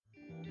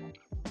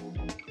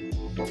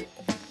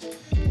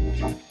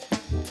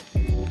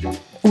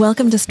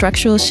Welcome to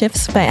Structural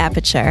Shifts by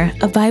Aperture,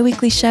 a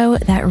bi-weekly show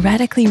that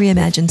radically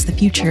reimagines the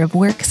future of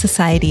work,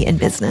 society, and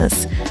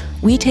business.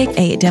 We take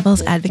a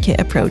devil's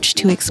advocate approach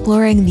to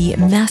exploring the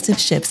massive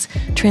shifts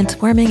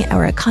transforming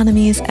our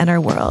economies and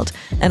our world,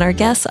 and our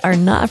guests are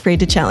not afraid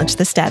to challenge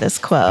the status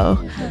quo.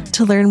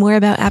 To learn more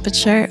about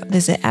Aperture,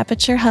 visit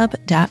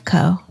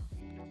aperturehub.co.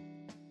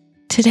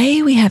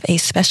 Today, we have a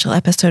special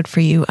episode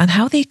for you on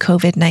how the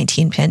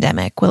COVID-19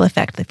 pandemic will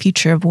affect the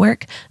future of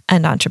work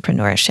and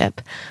entrepreneurship.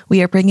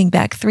 We are bringing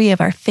back three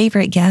of our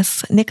favorite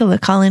guests, Nicola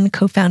Collin,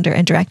 co-founder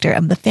and director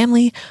of The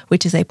Family,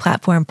 which is a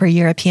platform for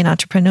European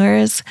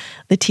entrepreneurs,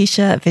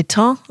 Laetitia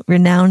Vuitton,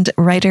 renowned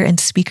writer and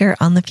speaker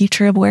on the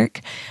future of work,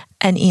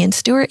 and Ian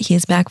Stewart. He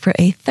is back for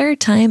a third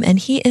time, and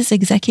he is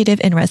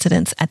executive in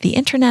residence at the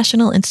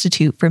International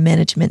Institute for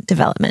Management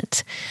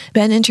Development.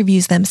 Ben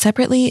interviews them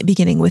separately,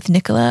 beginning with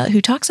Nicola,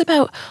 who talks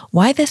about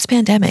why this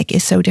pandemic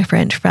is so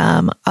different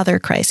from other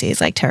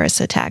crises like terrorist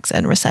attacks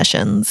and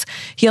recessions.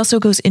 He also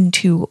goes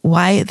into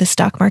why the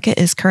stock market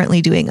is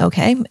currently doing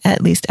okay,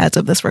 at least as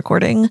of this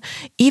recording,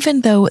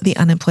 even though the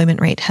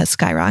unemployment rate has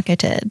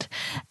skyrocketed.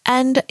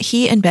 And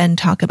he and Ben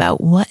talk about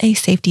what a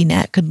safety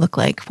net could look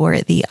like for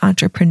the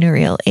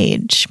entrepreneurial age.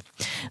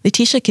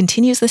 Laetitia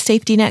continues the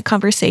safety net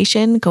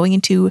conversation, going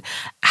into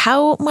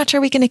how much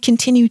are we going to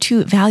continue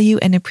to value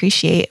and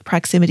appreciate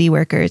proximity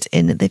workers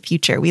in the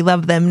future? We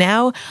love them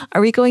now.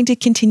 Are we going to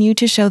continue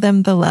to show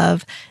them the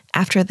love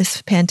after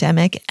this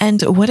pandemic?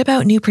 And what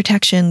about new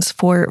protections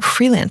for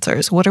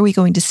freelancers? What are we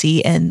going to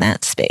see in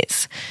that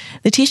space?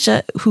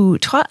 Laetitia, who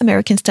taught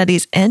American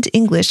Studies and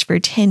English for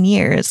 10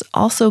 years,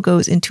 also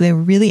goes into a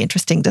really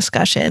interesting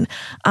discussion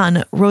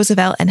on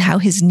Roosevelt and how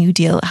his New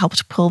Deal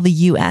helped pull the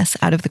U.S.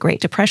 out of the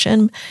Great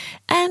Depression,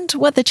 and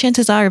what the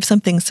chances are of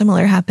something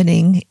similar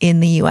happening in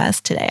the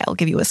U.S. today. I'll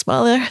give you a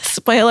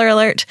spoiler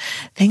alert.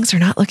 Things are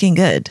not looking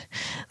good.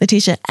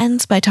 Laetitia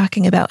ends by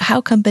talking about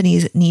how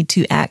companies need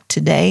to act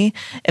today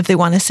if they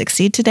want to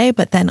succeed today,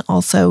 but then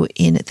also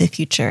in the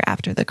future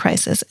after the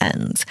crisis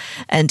ends.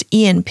 And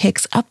Ian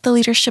picks up the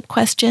leadership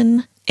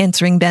question,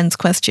 answering Ben's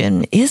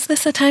question, is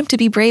this a time to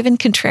be brave and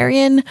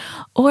contrarian,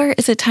 or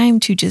is it time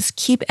to just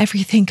keep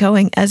everything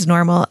going as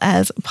normal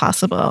as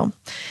possible?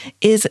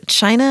 Is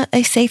China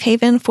a safe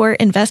haven for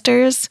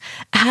investors?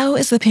 How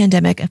is the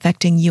pandemic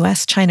affecting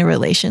U.S.-China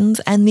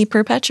relations? And the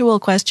perpetual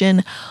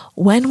question,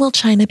 when will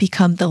China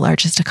become the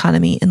largest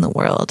economy in the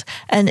world?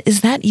 And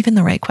is that even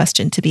the right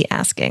question to be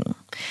asking?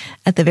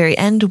 At the very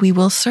end, we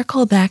will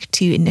circle back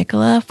to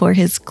Nicola for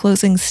his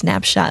closing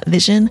snapshot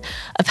vision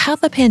of how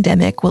the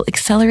pandemic will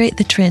accelerate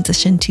the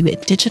transition to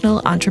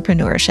digital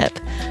entrepreneurship.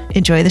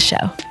 Enjoy the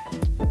show.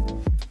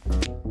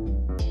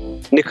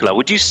 Nicola,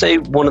 would you say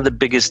one of the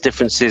biggest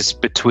differences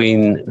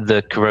between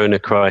the corona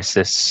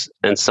crisis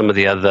and some of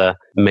the other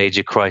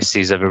major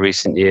crises over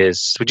recent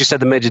years, would you say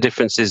the major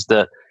difference is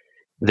that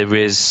there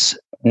is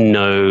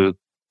no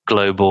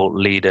global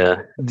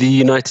leader? The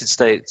United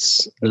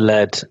States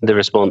led the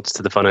response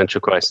to the financial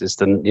crisis.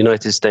 The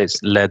United States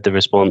led the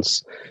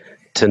response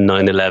to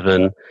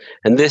 9/11.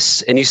 And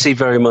you see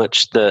very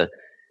much that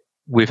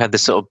we've had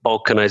this sort of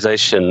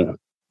balkanization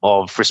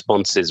of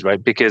responses,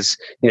 right? Because,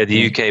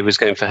 the UK was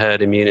going for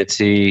herd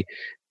immunity,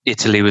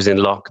 Italy was in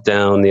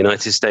lockdown, the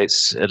United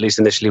States, at least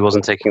initially,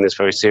 wasn't taking this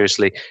very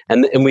seriously.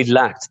 And we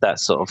lacked that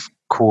sort of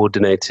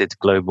coordinated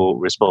global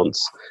response.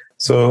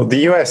 So the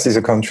US is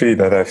a country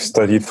that I've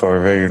studied for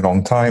a very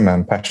long time.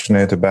 I'm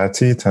passionate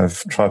about it.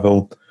 I've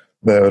traveled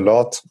there a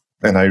lot,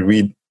 and I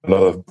read a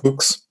lot of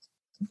books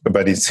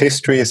about its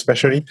history,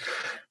 especially.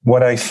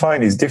 What I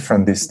find is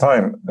different this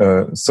time.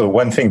 So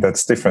one thing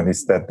that's different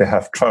is that they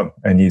have Trump,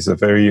 and he's a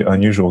very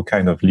unusual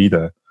kind of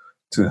leader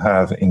to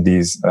have in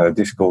these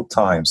difficult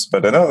times.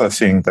 But another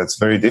thing that's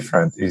very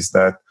different is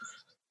that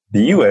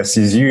the US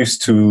is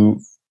used to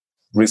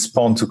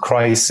respond to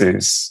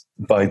crisis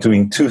by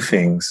doing two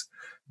things.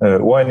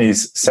 One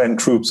is send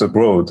troops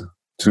abroad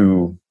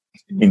to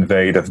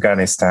invade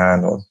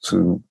Afghanistan or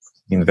to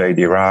invade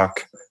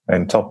Iraq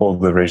and topple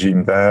the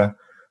regime there,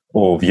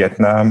 or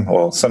Vietnam,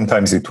 or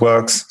sometimes it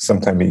works,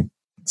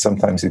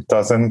 sometimes it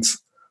doesn't.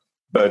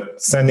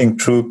 But sending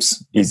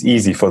troops is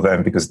easy for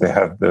them because they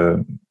have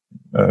the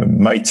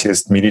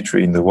mightiest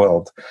military in the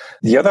world.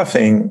 The other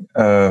thing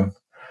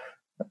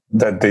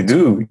that they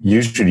do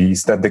usually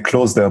is that they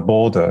close their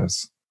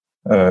borders,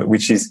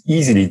 which is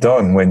easily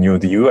done when you're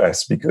the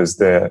US because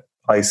they're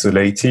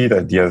isolated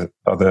at the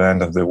other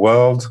end of the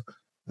world.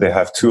 They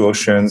have two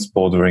oceans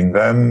bordering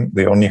them.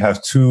 They only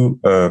have two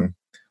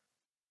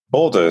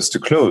borders to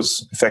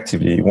close,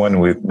 effectively, one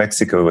with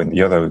Mexico and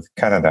the other with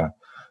Canada.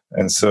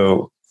 And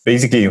so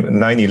basically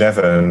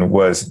 9/11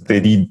 was, they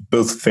did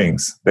both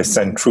things. They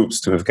sent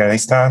troops to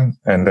Afghanistan,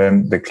 and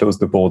then they closed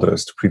the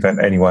borders to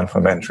prevent anyone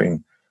from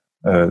entering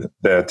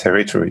their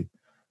territory.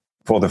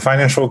 For the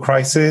financial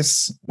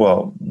crisis,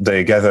 well,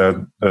 they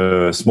gathered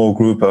a small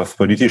group of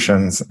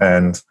politicians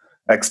and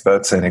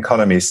experts and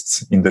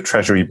economists in the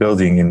Treasury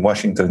building in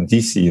Washington,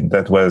 D.C. And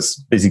that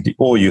was basically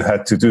all you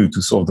had to do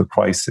to solve the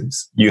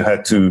crisis. You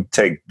had to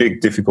take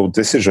big, difficult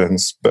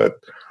decisions, but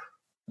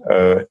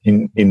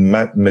in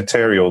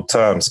material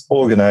terms,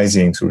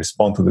 organizing to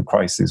respond to the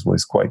crisis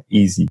was quite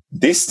easy.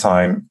 This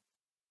time,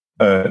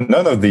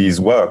 none of these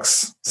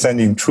works.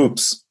 Sending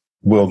troops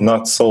will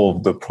not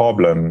solve the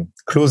problem.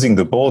 Closing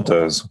the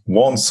borders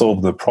won't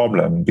solve the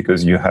problem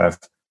because you have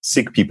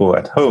sick people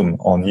at home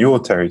on your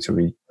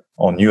territory,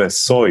 on US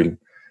soil.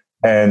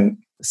 And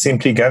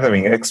simply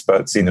gathering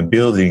experts in a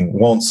building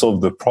won't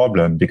solve the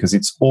problem because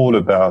it's all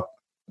about,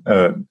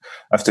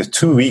 after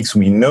 2 weeks,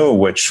 we know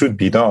what should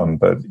be done,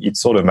 but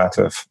it's all a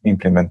matter of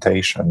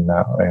implementation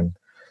now.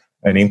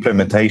 And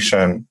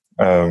implementation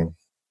on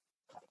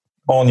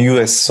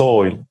US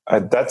soil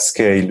at that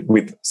scale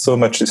with so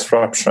much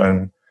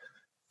disruption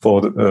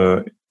for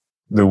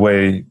the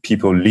way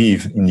people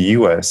live in the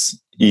US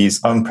is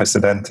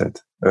unprecedented.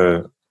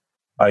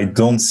 I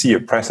don't see a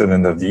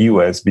precedent of the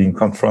US being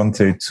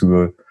confronted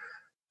to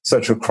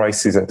such a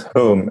crisis at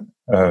home,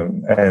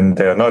 and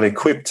they are not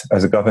equipped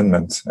as a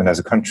government and as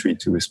a country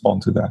to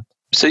respond to that.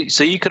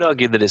 So you could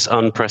argue that it's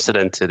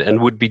unprecedented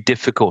and would be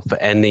difficult for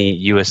any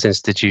US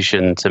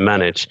institution to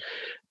manage.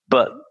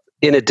 But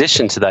in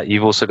addition to that,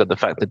 you've also got the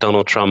fact that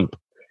Donald Trump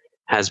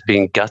has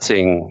been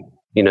gutting,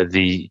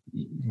 the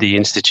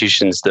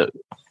institutions that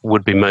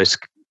would be most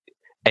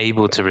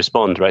able to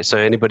respond, right? So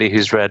anybody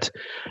who's read,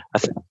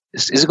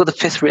 is it called The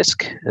Fifth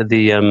Risk?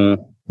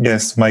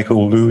 Yes,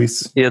 Michael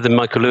Lewis. Yeah, the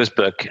Michael Lewis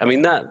book. I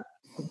mean, that,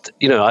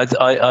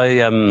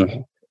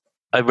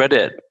 I read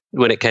it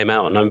when it came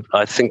out, and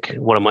I think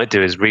what I might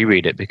do is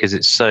reread it because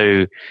it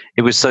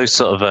was so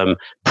sort of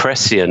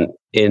prescient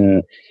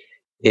in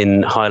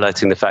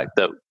highlighting the fact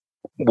that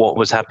what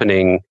was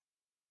happening,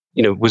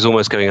 was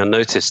almost going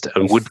unnoticed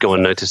and would go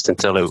unnoticed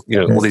until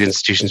all these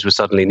institutions were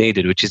suddenly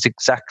needed, which is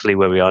exactly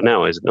where we are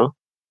now, is it not?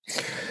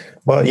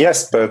 Well,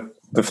 yes, but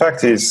the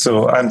fact is,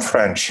 so I'm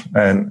French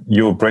and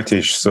you're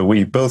British, so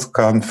we both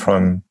come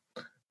from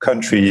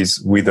countries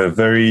with a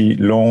very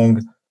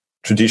long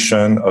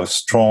tradition of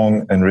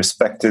strong and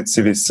respected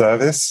civil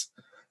service.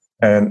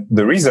 And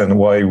the reason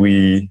why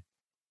we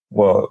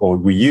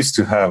used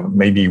to have,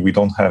 maybe we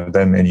don't have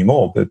them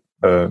anymore, but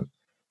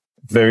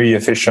very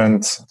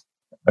efficient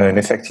and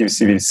effective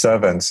civil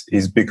servants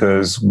is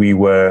because we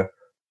were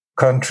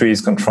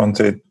countries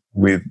confronted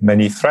with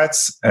many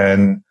threats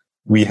and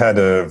we had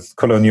a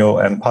colonial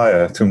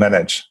empire to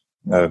manage.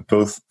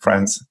 Both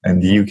France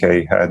and the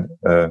UK had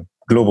a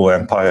global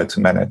empire to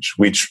manage,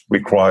 which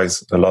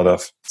requires a lot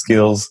of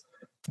skills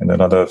and a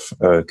lot of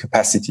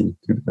capacity.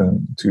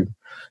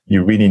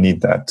 You really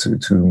need that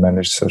to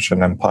manage such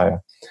an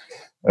empire.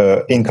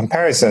 In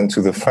comparison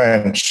to the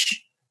French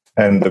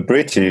and the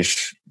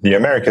British, the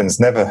Americans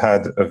never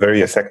had a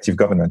very effective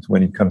government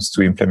when it comes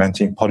to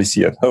implementing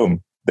policy at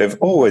home.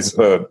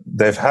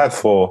 They've had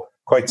for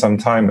quite some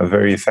time a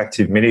very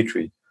effective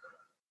military.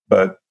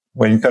 But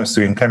when it comes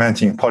to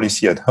implementing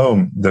policy at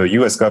home, the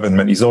US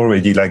government is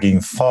already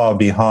lagging far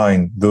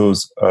behind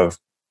those of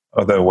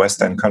other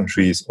Western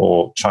countries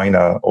or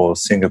China or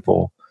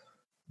Singapore,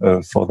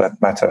 for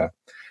that matter.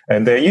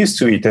 And they're used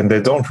to it and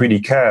they don't really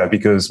care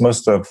because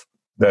most of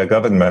their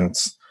government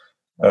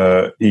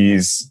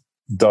is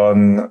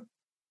done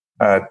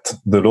at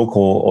the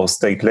local or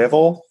state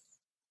level.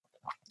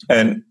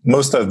 And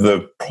most of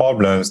the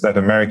problems that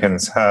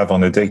Americans have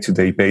on a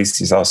day-to-day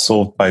basis are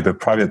solved by the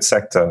private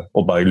sector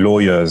or by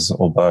lawyers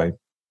or by...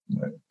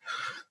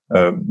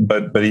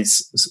 But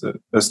it's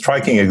a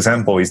striking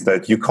example is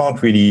that you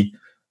can't really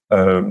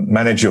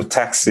manage your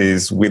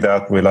taxes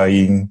without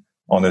relying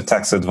on a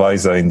tax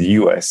advisor in the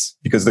US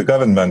because the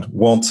government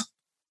won't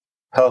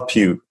help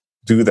you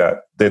do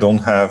that. They don't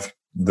have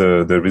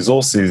the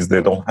resources,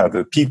 they don't have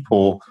the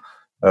people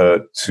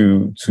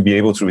to be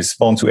able to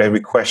respond to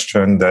every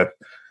question that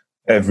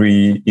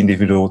every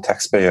individual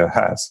taxpayer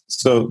has.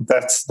 So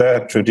that's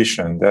their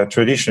tradition. Their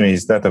tradition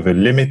is that of a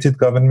limited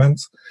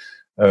government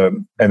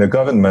and a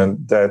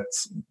government that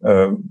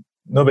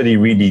nobody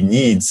really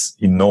needs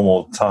in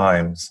normal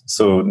times.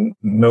 So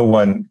no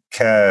one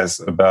cares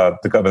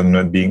about the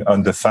government being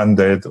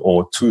underfunded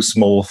or too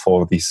small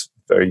for this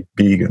very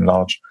big and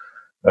large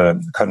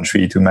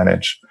country to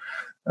manage.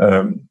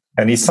 And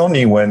it's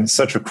only when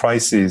such a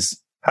crisis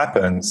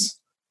happens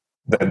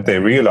that they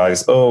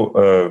realize,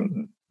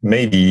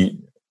 maybe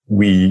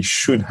we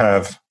should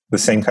have the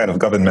same kind of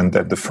government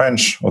that the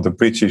French or the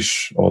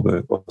British or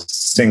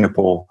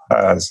Singapore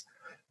has.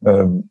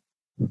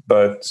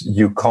 But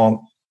you can't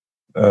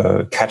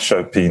catch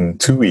up in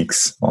 2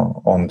 weeks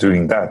on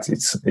doing that.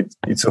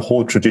 It's a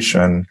whole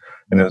tradition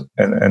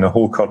and a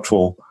whole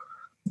cultural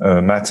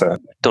matter.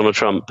 Donald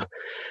Trump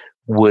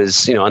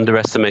was,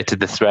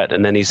 underestimated the threat,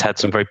 and then he's had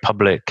some very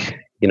public,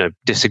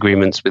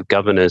 disagreements with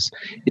governors.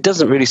 It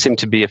doesn't really seem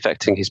to be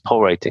affecting his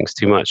poll ratings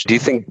too much. Do you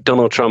think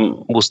Donald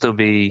Trump will still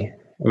be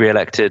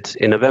re-elected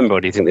in November,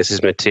 or do you think this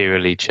has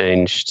materially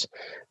changed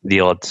the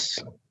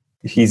odds?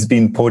 He's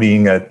been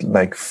polling at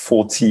like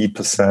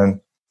 40%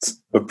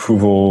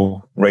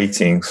 approval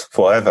ratings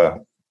forever.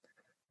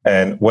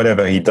 And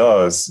whatever he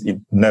does, it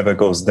never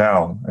goes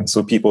down. And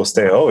so people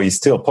say, oh, he's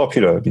still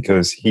popular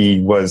because he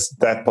was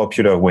that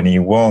popular when he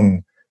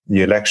won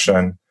the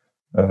election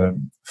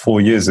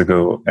 4 years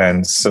ago.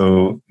 And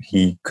so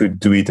he could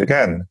do it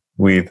again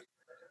with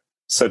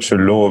such a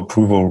low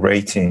approval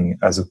rating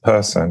as a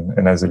person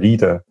and as a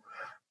leader.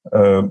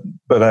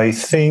 But I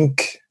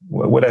think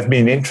what I've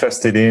been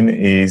interested in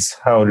is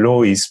how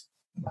low is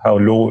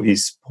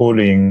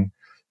polling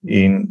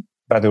in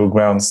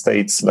battleground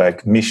states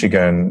like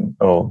Michigan,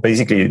 or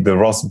basically the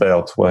Rust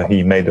Belt, where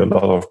he made a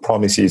lot of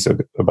promises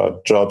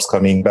about jobs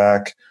coming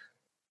back,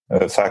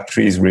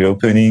 factories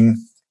reopening,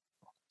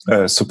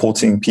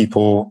 supporting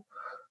people,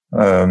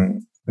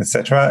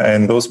 etc.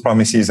 And those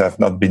promises have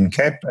not been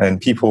kept,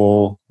 and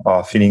people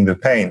are feeling the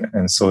pain.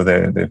 And so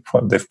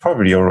they've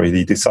probably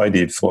already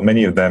decided, for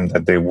many of them,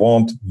 that they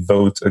won't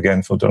vote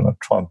again for Donald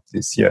Trump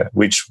this year,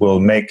 which will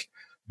make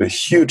a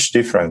huge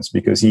difference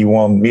because he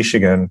won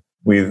Michigan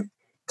with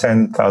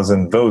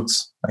 10,000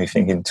 votes, I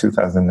think, in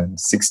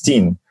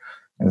 2016.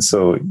 And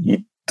so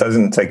it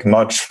doesn't take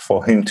much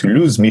for him to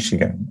lose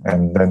Michigan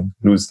and then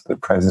lose the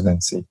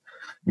presidency,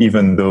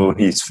 even though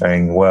he's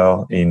faring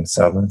well in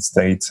southern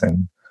states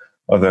and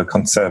other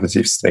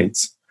conservative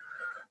states.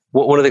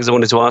 One of the things I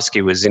wanted to ask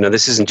you was,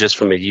 this isn't just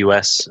from a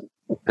US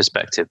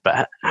perspective,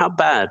 but how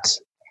bad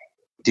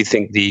do you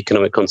think the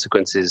economic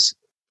consequences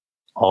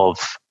of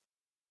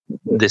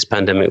this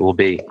pandemic will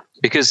be?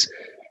 Because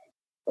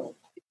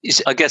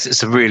I guess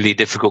it's a really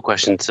difficult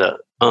question to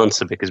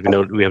answer because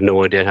we have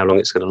no idea how long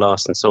it's going to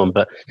last and so on.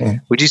 But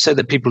would you say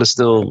that people are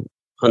still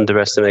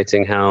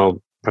underestimating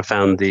how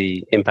profound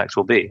the impact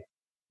will be?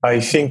 I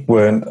think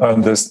we're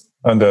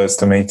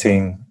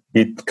underestimating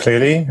it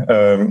clearly.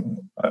 I'm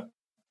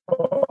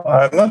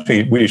not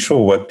really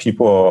sure what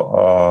people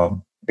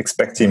are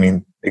expecting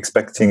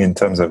in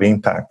terms of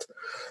impact.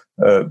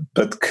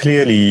 But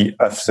clearly,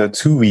 after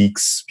 2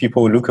 weeks,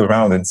 people look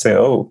around and say,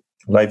 oh,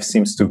 life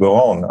seems to go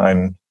on.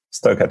 I'm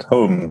stuck at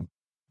home.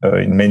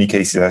 In many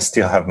cases, I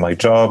still have my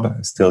job.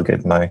 I still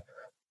get my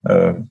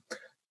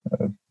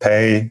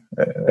pay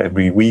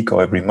every week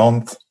or every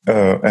month.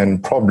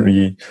 And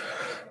probably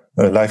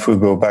life will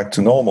go back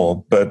to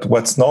normal. But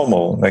what's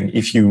normal? Like,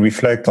 if you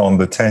reflect on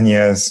the 10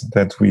 years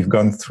that we've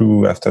gone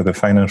through after the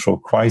financial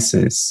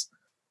crisis,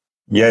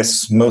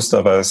 yes, most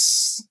of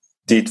us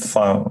did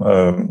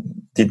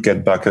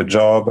get back a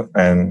job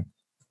and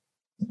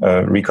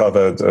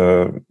recovered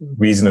a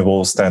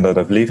reasonable standard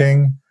of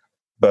living.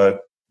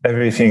 But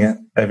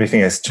everything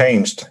has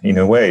changed in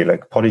a way,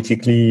 like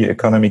politically,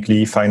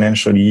 economically,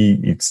 financially.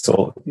 It's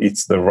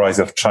the rise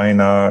of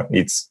China,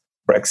 it's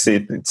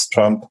Brexit, it's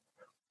Trump.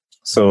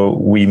 So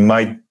we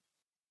might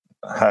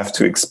have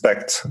to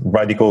expect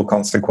radical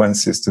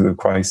consequences to the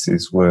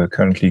crisis we're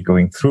currently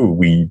going through.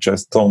 We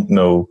just don't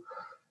know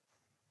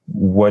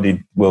what it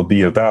will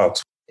be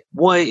about.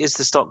 Why is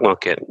the stock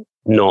market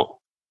not,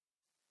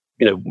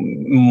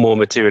 more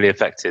materially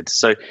affected?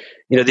 So,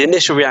 the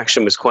initial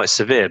reaction was quite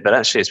severe, but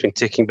actually it's been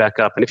ticking back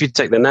up. And if you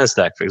take the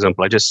NASDAQ, for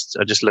example, I just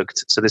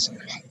looked. So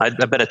I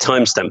better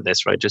timestamp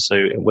this, right? Just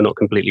so we're not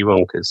completely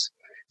wrong.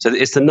 So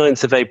it's the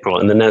 9th of April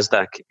and the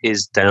NASDAQ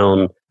is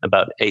down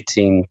about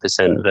 18%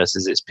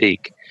 versus its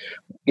peak.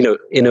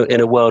 In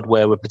a world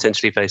where we're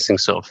potentially facing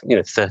sort of,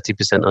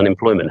 30%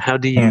 unemployment, how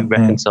do you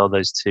reconcile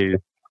those two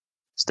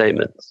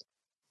statements?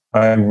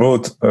 I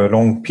wrote a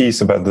long piece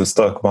about the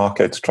stock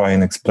market to try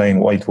and explain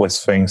why it was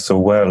faring so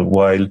well,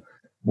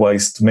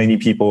 whilst many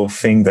people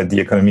think that the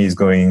economy is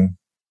going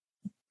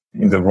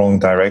in the wrong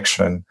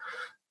direction.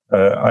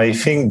 I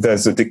think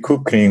there's a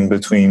decoupling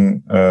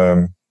between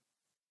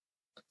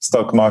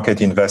stock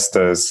market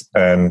investors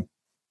and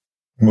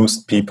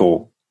most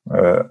people.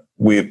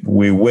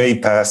 We're way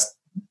past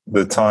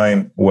the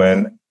time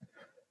when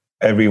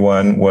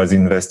everyone was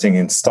investing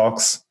in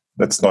stocks.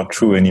 That's not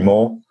true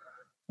anymore.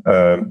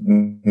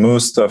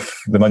 Most of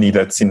the money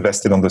that's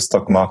invested on the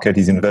stock market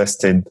is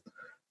invested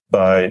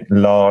by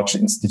large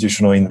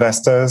institutional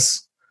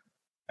investors.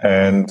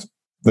 And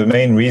the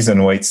main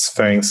reason why it's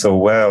faring so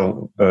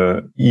well,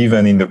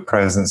 even in the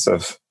presence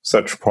of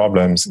such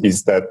problems,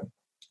 is that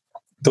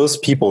those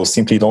people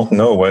simply don't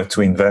know where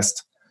to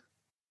invest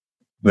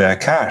their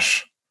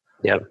cash.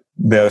 Yep.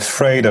 They're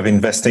afraid of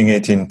investing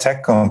it in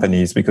tech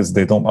companies because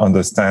they don't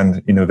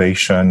understand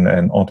innovation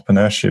and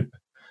entrepreneurship.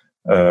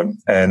 And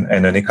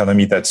an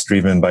economy that's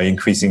driven by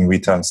increasing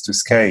returns to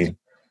scale.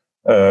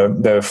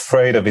 They're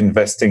afraid of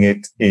investing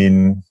it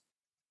in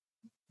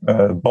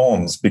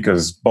bonds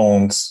because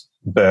bonds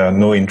bear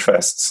no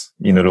interest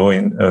in a low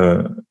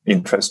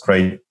interest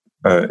rate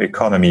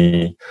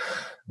economy.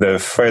 They're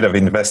afraid of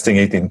investing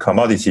it in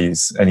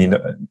commodities, and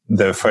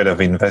they're afraid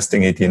of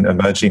investing it in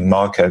emerging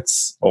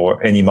markets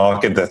or any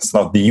market that's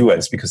not the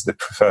US because they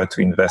prefer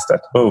to invest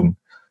at home.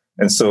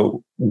 And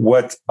so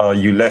what are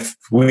you left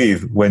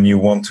with when you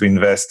want to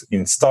invest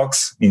in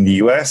stocks in the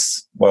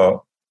US?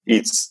 Well,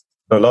 it's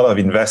a lot of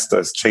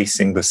investors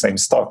chasing the same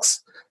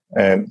stocks.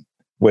 And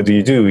what do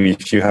you do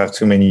if you have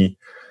too many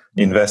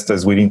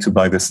investors willing to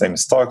buy the same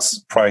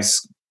stocks?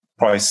 Prices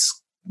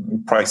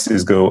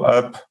go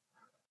up,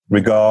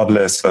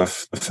 regardless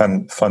of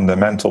the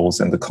fundamentals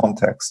and the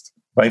context.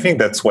 I think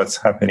that's what's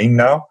happening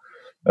now.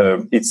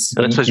 And I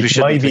suppose we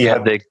shouldn't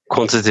forget the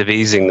quantitative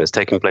easing that's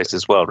taking place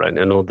as well, right?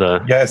 And all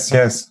the yes.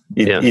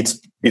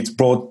 It's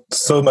brought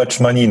so much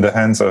money in the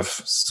hands of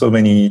so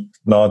many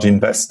large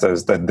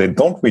investors that they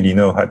don't really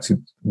know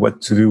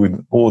what to do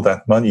with all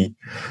that money.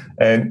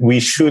 And we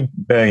should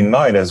bear in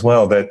mind as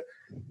well that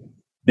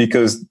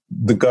because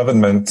the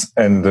government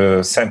and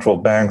the central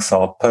banks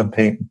are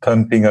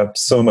pumping up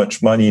so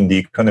much money in the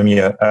economy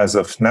as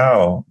of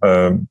now,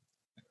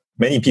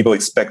 many people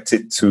expect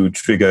it to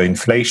trigger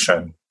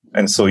inflation.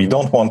 And so you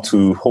don't want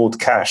to hold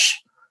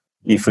cash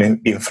if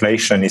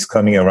inflation is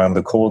coming around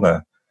the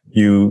corner.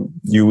 You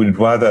would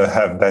rather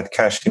have that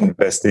cash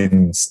invested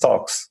in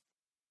stocks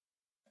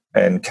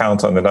and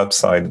count on an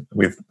upside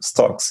with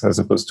stocks as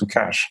opposed to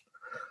cash.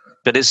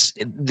 But it's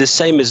the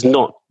same as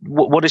not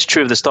what is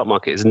true of the stock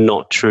market is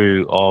not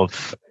true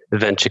of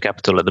venture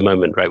capital at the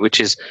moment, right? Which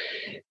is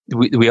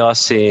we are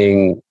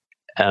seeing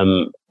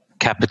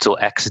capital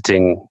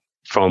exiting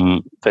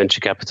from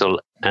venture capital,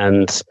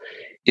 and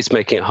it's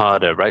making it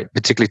harder, right?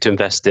 Particularly to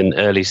invest in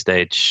early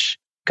stage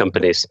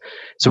companies.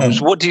 So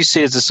what do you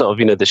see as the sort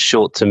of, the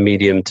short to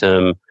medium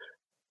term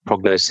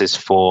prognosis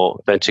for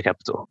venture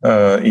capital?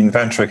 In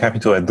venture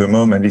capital at the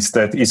moment is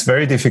that it's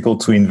very difficult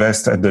to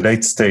invest at the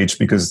late stage,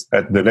 because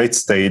at the late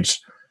stage,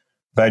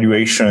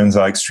 valuations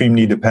are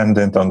extremely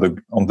dependent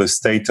on the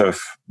state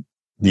of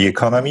the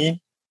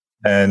economy.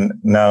 And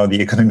now the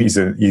economy is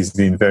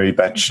in very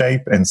bad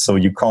shape. And so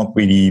you can't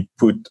really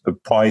put a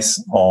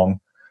price on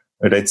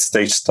a late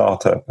stage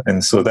startup.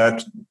 And so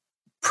that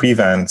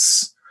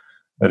prevents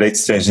late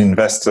stage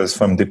investors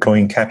from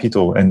deploying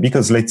capital. And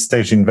because late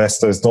stage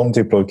investors don't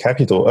deploy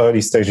capital,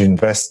 early stage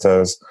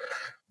investors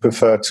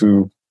prefer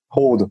to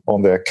hold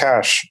on their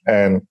cash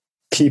and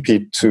keep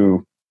it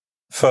to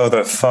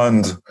further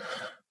fund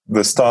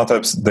the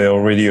startups they're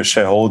already a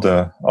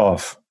shareholder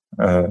of.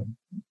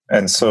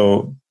 And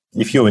so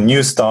if you're a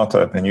new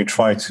startup and you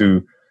try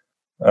to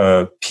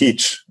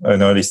pitch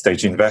an early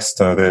stage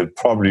investor, they'll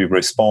probably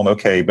respond,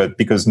 okay, but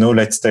because no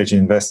late stage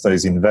investor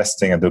is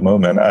investing at the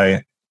moment,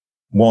 I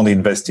won't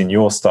invest in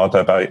your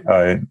startup.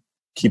 I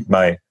keep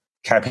my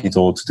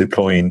capital to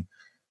deploy in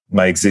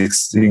my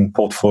existing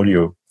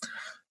portfolio.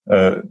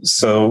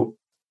 So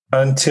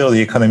until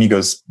the economy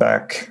goes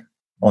back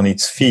on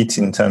its feet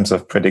in terms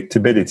of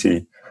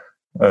predictability,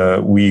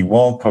 we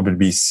won't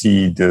probably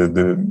see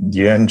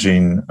the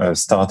engine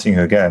starting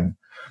again.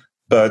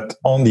 But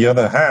on the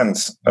other hand,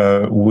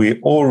 we're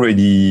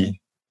already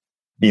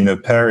in a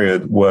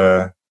period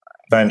where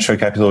venture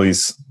capital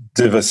is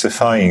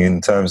diversifying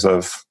in terms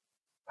of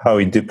how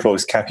it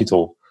deploys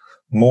capital.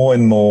 More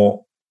and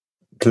more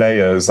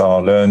players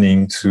are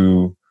learning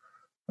to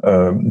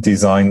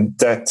design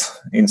debt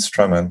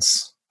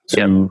instruments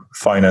to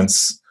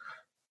finance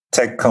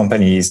tech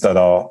companies that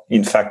are,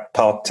 in fact,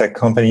 part tech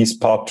companies,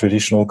 part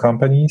traditional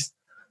companies.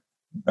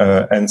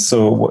 And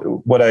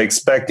so what I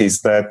expect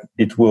is that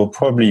it will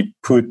probably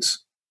put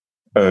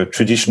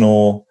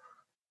traditional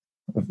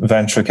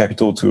venture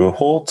capital to a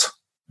halt,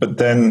 but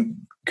then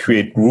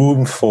create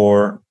room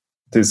for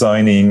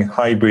designing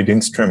hybrid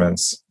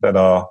instruments that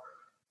are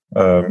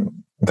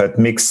that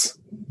mix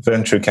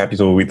venture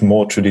capital with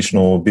more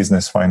traditional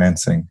business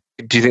financing.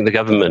 Do you think the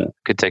government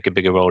could take a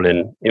bigger role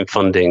in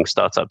funding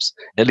startups,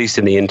 at least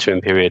in the interim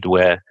period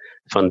where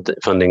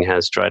funding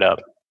has dried up?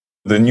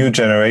 The new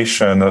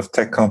generation of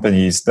tech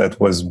companies that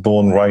was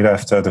born right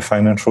after the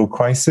financial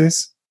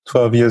crisis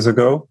 12 years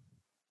ago,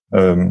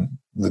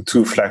 the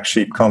two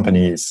flagship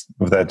companies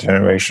of that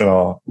generation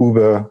are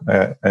Uber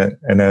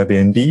and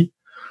Airbnb.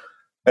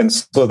 And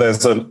so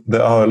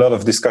there are a lot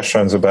of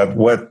discussions about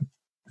what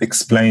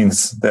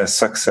explains their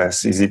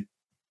success. Is it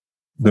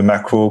the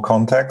macro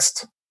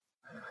context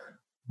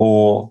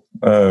or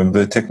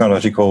the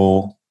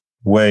technological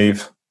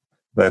wave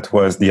that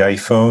was the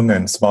iPhone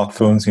and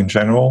smartphones in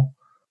general,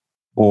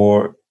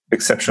 or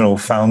exceptional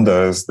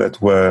founders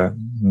that were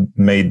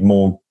made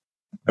more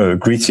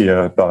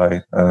grittier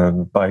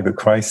by the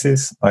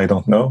crisis? I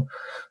don't know.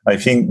 I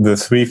think the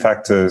three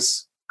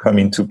factors come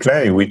into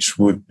play, which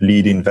would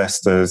lead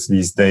investors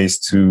these days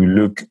to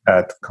look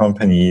at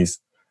companies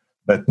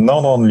that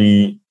not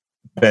only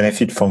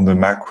benefit from the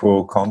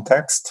macro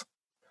context,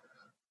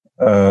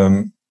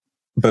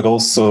 but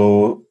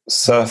also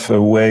surf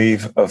a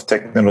wave of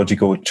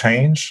technological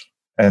change,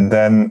 and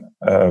then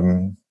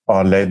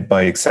are led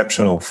by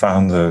exceptional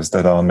founders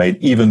that are made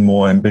even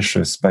more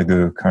ambitious by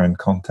the current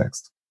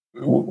context.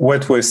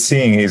 What we're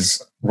seeing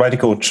is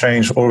radical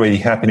change already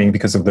happening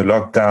because of the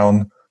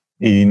lockdown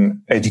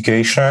in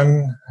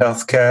education,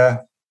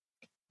 healthcare,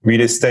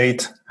 real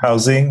estate,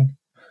 housing.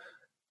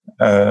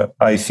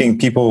 I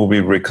think people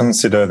will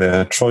reconsider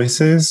their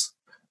choices.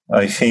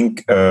 I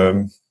think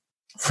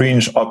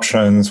fringe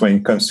options when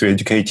it comes to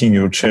educating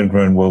your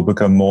children will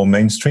become more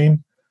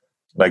mainstream,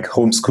 like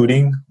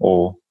homeschooling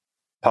or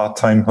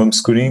part-time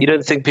homeschooling. You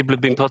don't think people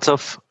have been put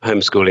off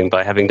homeschooling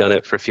by having done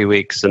it for a few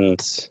weeks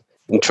and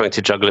trying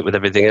to juggle it with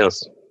everything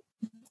else?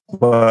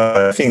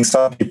 Well, I think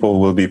some people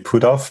will be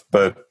put off,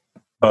 but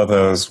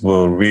others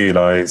will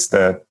realize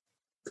that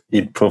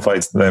it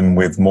provides them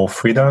with more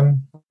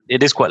freedom.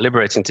 It is quite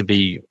liberating to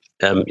be,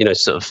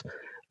 sort of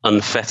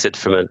unfettered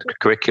from a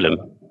curriculum.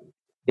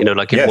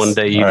 Like if one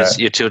day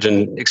your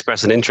children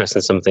express an interest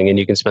in something and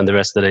you can spend the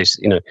rest of the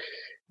day,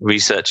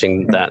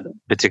 researching that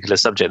particular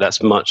subject,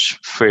 that's much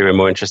freer and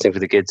more interesting for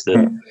the kids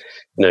than,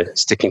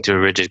 sticking to a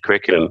rigid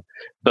curriculum.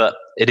 But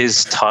it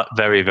is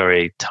very,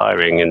 very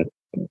tiring and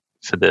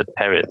for the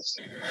parents.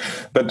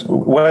 But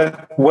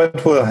what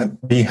will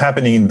be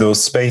happening in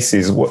those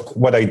spaces?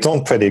 What I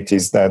don't predict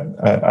is that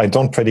I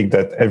don't predict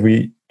that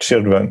every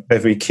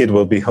kid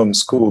will be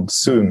homeschooled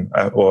soon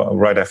or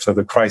right after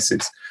the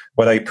crisis.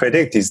 What I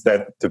predict is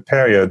that the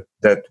period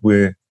that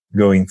we're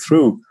going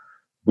through,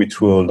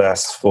 which will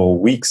last for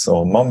weeks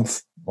or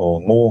months or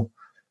more,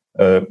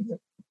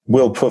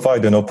 will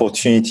provide an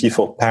opportunity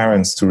for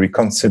parents to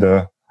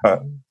reconsider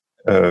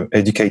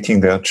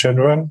educating their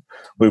children,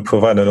 will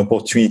provide an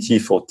opportunity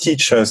for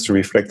teachers to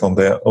reflect on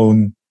their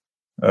own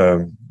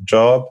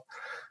job,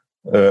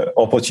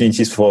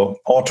 opportunities for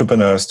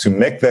entrepreneurs to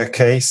make their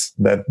case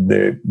that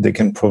they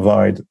can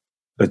provide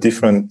a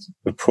different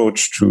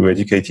approach to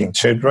educating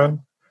children.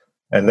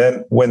 And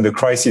then when the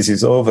crisis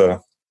is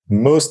over,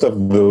 most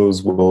of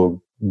those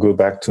will go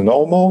back to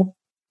normal,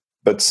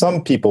 but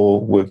some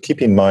people will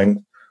keep in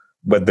mind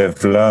what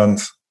they've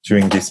learned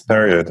during this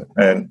period,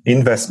 and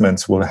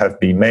investments will have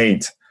been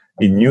made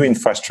in new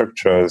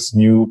infrastructures,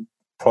 new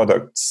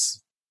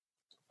products,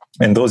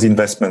 and those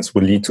investments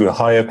will lead to a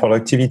higher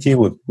productivity,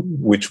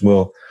 which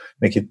will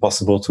make it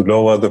possible to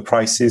lower the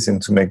prices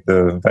and to make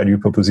the value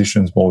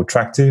propositions more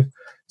attractive.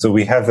 So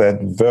we have that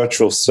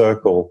virtual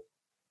circle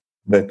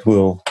that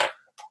will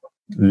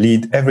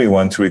lead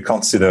everyone to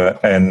reconsider,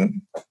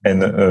 and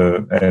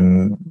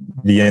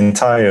the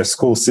entire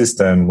school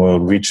system will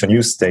reach a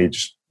new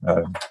stage,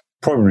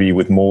 probably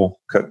with more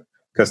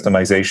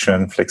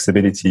customization,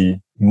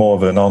 flexibility, more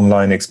of an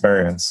online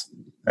experience,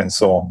 and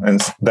so on.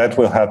 And that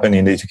will happen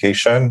in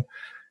education,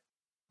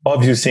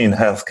 obviously in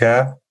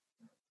healthcare,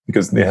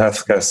 because the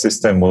healthcare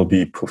system will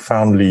be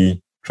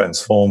profoundly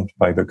transformed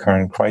by the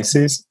current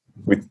crisis,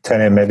 with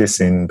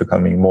telemedicine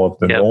becoming more of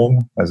the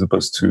norm as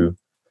opposed to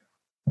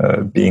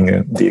being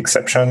the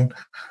exception.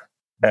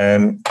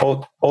 And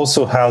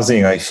also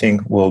housing, I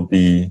think, will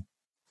be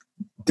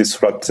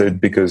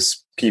disrupted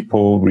because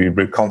people will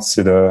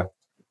reconsider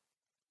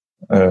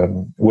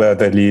where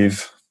they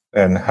live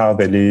and how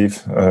they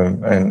live,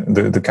 and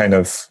the kind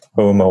of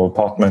home or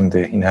apartment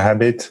they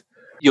inhabit.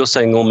 You're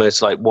saying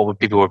almost like what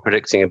people were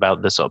predicting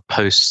about the sort of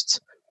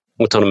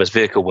post-autonomous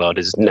vehicle world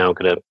is now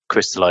going to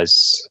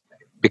crystallize,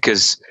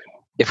 because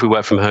if we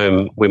work from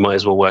home, we might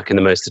as well work in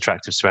the most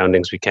attractive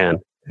surroundings we can,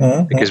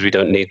 because we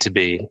don't need to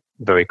be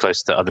very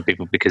close to other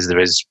people, because there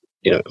is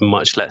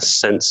much less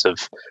sense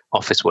of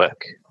office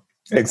work.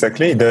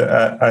 Exactly.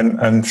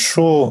 I'm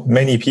sure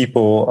many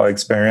people are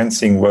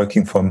experiencing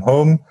working from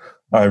home,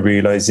 are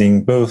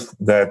realizing both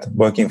that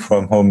working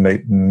from home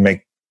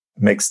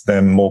makes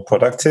them more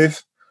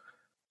productive,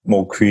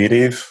 more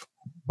creative,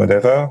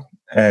 whatever,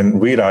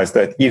 and realize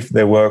that if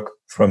they work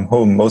from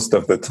home most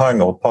of the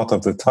time or part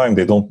of the time,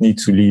 they don't need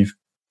to live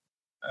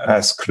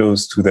as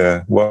close to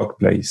their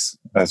workplace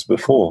as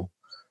before.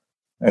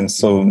 And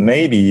so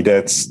maybe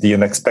that's the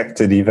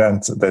unexpected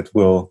event that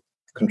will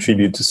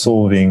contribute to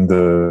solving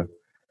the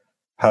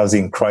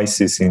housing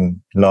crisis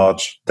in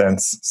large,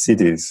 dense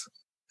cities.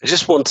 I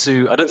just want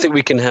to, I don't think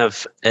we can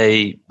have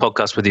a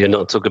podcast with you and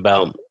not talk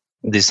about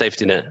the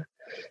safety net.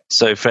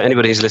 So for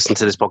anybody who's listened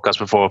to this podcast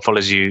before or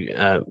follows you,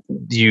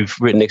 you've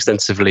written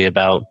extensively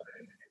about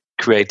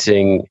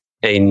creating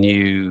a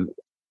new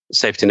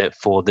safety net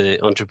for the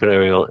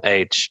entrepreneurial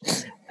age.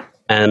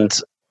 And,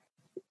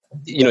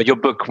 your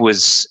book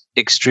was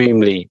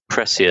extremely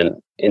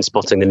prescient in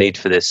spotting the need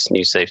for this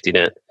new safety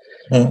net.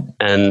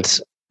 And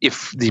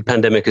if the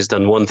pandemic has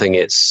done one thing,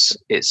 it's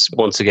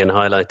once again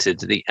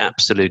highlighted the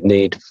absolute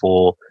need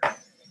for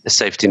a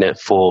safety net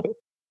for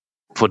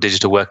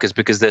digital workers,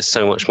 because they're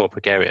so much more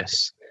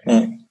precarious.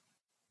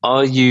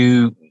 Are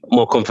you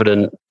more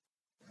confident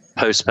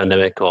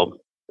post-pandemic or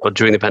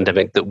during the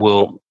pandemic that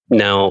we'll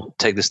now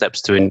take the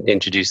steps to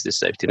introduce this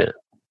safety net?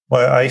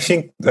 Well, I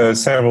think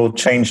several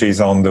changes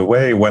on the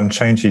way. One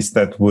change is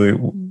that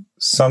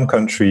some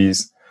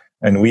countries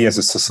and we as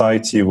a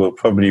society will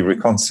probably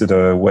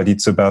reconsider what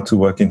it's about to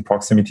work in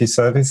proximity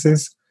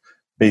services.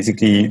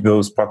 Basically,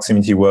 those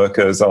proximity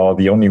workers are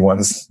the only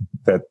ones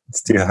that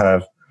still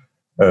have,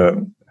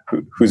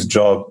 whose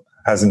job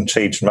hasn't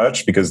changed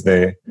much, because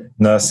the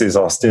nurses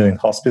are still in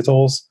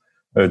hospitals.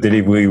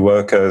 Delivery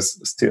workers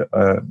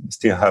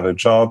still have a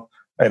job.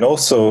 And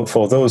also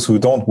for those who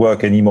don't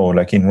work anymore,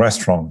 like in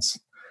restaurants.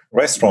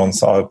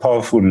 Restaurants are a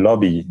powerful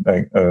lobby.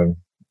 Like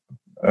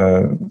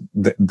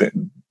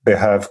they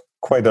have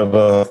quite a lot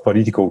of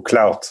political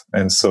clout.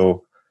 And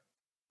so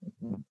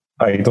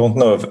I don't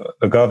know of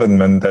a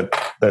government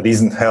that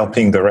isn't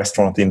helping the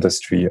restaurant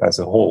industry as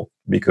a whole,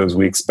 because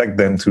we expect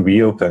them to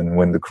reopen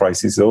when the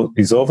crisis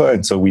is over.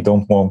 And so we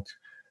don't want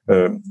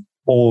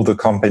all the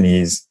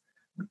companies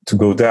to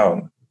go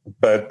down.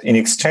 But in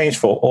exchange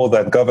for all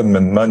that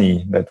government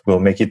money that will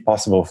make it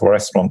possible for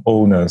restaurant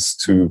owners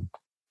to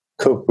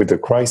cope with the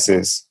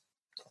crisis,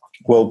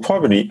 we'll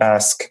probably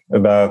ask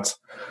about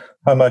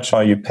how much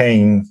are you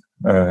paying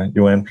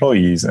your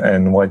employees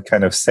and what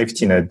kind of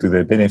safety net do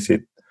they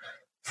benefit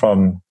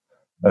from.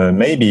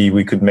 Maybe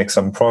we could make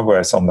some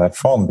progress on that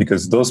front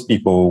because those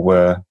people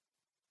were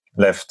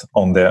left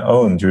on their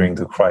own during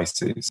the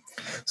crisis.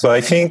 So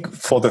I think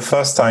for the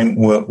first time,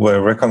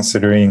 we're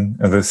reconsidering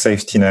the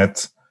safety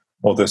net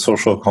or the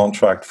social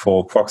contract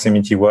for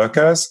proximity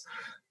workers.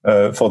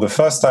 For the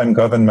first time,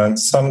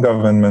 some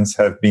governments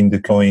have been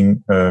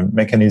deploying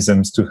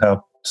mechanisms to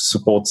help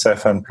support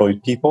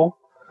self-employed people,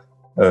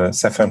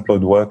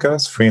 self-employed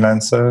workers,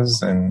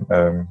 freelancers,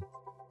 and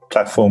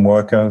platform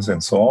workers,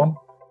 and so on,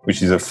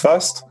 which is a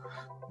first.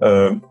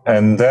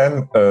 And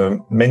then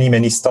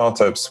many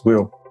startups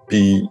will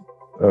be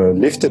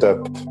lifted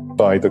up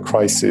by the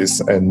crisis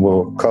and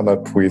will come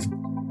up with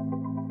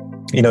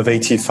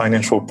innovative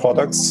financial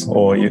products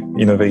or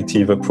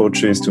innovative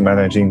approaches to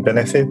managing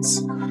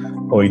benefits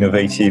or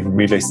innovative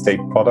real estate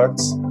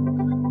products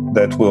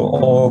that will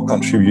all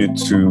contribute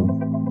to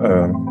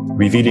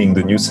revealing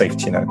the new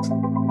safety net.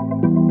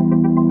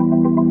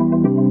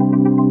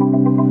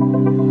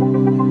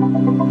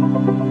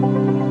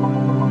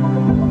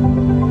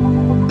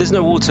 There's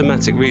no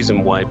automatic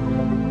reason why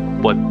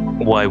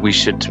we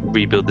should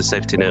rebuild the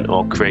safety net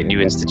or create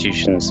new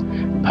institutions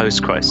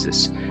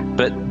post-crisis.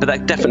 But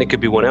that definitely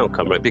could be one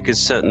outcome, right?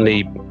 Because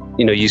certainly,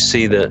 you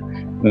see that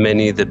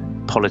many of the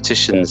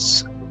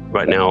politicians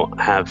right now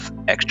have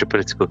extra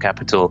political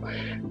capital.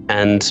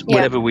 And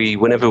whenever we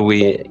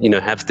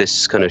have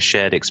this kind of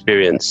shared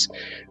experience,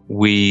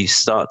 we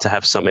start to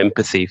have some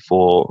empathy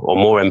for, or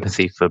more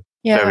empathy for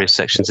various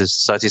sections of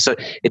society. So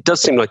it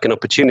does seem like an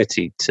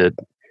opportunity to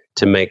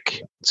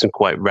make some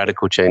quite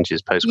radical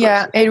changes post-crisis.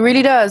 Yeah, it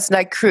really does.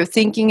 Like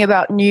thinking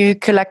about new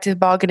collective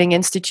bargaining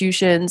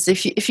institutions.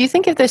 If you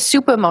think of the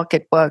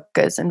supermarket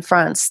workers in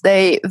France,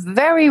 they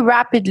very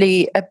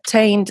rapidly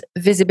obtained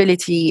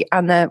visibility,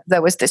 and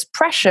there was this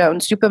pressure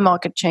on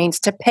supermarket chains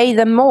to pay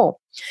them more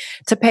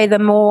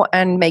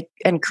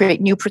and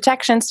create new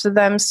protections for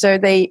them. So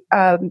they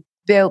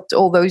built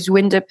all those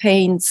window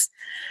panes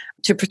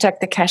to protect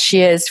the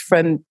cashiers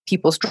from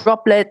people's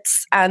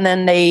droplets. And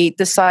then they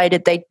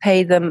decided they'd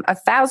pay them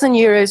 1,000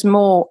 euros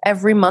more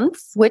every month,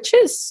 which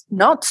is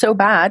not so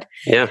bad.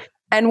 Yeah.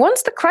 And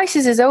once the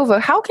crisis is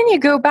over, how can you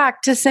go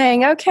back to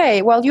saying,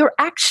 okay, well, you're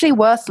actually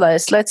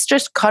worthless. Let's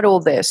just cut all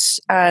this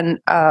and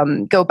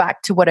go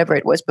back to whatever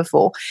it was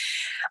before.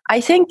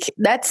 I think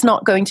that's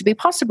not going to be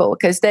possible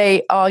because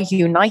they are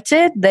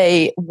united.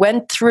 They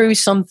went through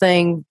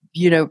something,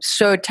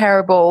 so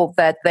terrible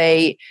that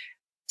they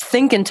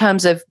think in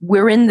terms of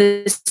we're in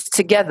this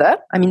together,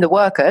 the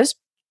workers,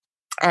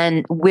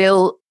 and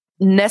will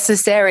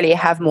necessarily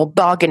have more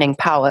bargaining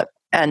power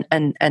and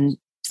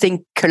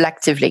think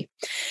collectively.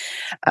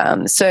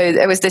 So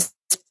there was this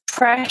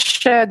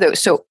pressure.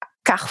 So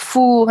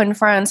Carrefour in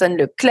France and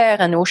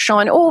Leclerc and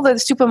Auchan and all the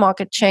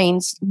supermarket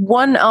chains,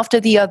 one after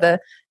the other,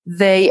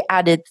 they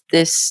added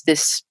this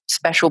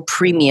special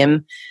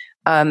premium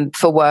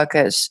for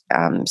workers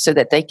so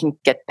that they can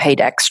get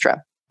paid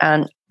extra.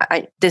 And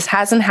this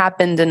hasn't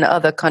happened in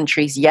other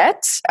countries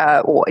yet,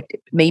 or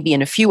maybe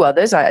in a few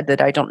others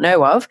that I don't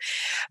know of.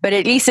 But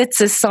at least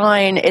it's a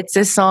sign. It's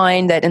a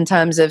sign that in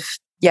terms of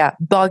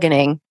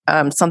bargaining,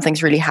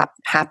 something's really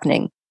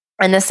happening.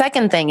 And the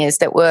second thing is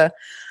that we're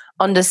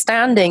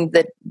understanding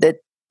that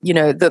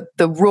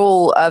the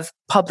role of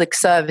public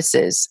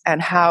services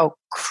and how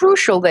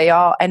crucial they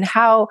are, and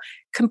how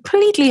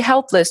completely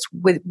helpless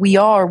we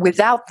are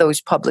without those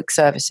public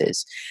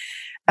services.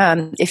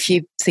 If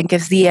you think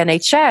of the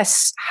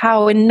NHS,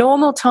 how in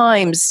normal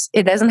times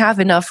it doesn't have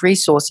enough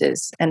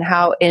resources, and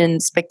how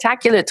in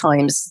spectacular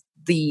times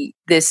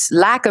this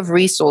lack of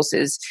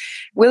resources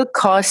will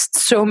cost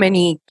so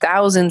many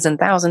thousands and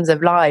thousands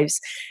of lives.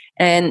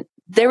 And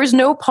there is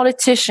no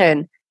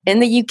politician in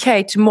the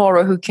UK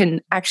tomorrow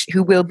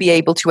who will be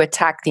able to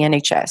attack the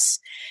NHS.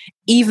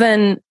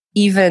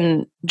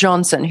 Even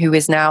Johnson, who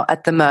is now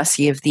at the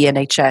mercy of the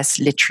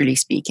NHS, literally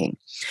speaking.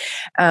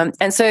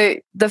 And so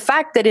the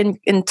fact that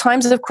in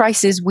times of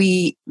crisis,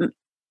 we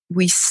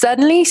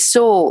suddenly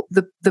saw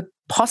the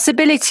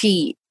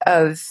possibility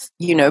of,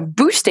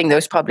 boosting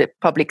those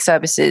public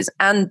services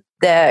and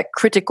their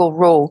critical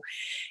role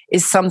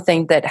is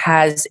something that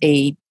has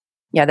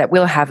that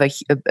will have a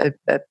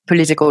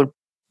political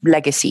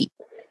legacy.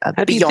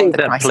 How do you think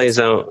that plays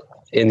out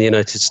in the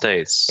United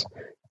States?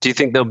 Do you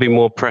think there'll be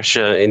more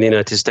pressure in the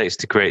United States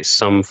to create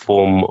some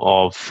form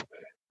of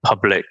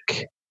public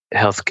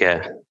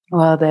healthcare?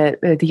 Well,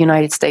 the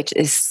United States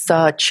is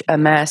such a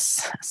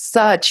mess.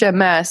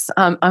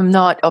 I'm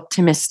not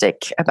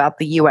optimistic about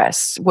the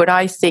US. What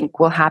I think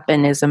will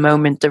happen is a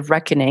moment of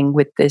reckoning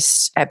with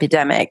this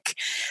epidemic.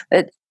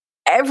 That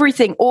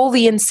everything, all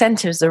the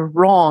incentives are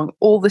wrong.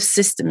 All the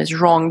system is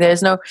wrong.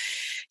 There's no,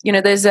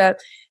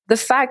 the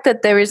fact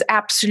that there is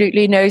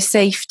absolutely no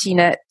safety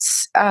net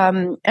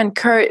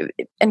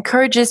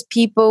encourages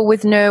people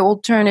with no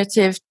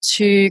alternative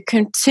to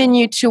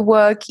continue to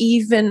work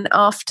even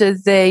after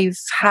they've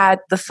had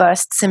the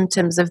first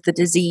symptoms of the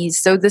disease.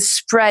 So the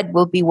spread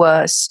will be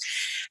worse.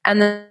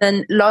 And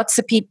then lots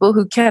of people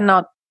who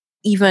cannot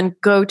even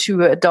go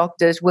to a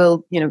doctor's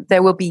will,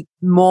 there will be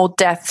more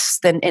deaths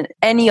than in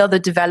any other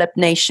developed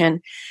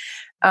nation.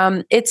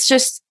 It's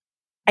just,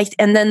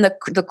 and then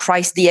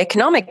the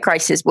economic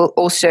crisis will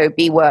also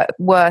be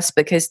worse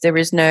because there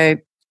is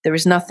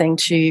nothing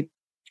to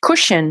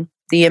cushion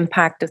the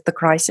impact of the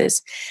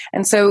crisis.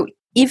 And so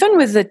even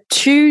with the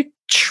 $2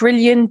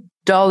 trillion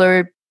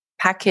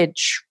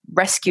package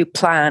rescue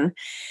plan,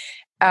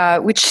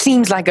 which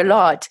seems like a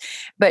lot,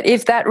 but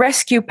if that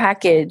rescue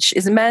package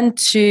is meant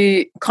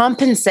to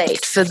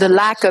compensate for the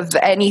lack of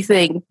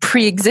anything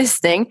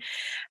pre-existing,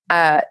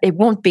 it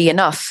won't be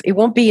enough. It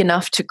won't be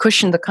enough to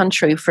cushion the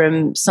country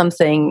from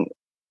something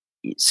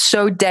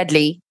so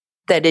deadly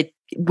that it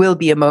will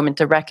be a moment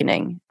of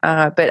reckoning.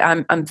 But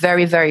I'm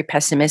very, very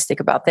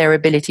pessimistic about their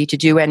ability to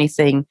do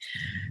anything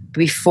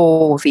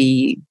before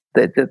before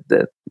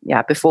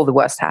the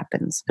worst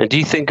happens. And do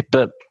you think,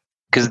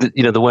 because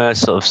the way I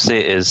sort of see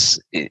it is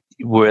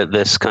we're at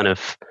this kind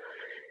of,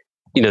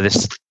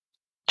 this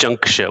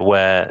juncture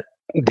where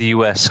the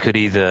US could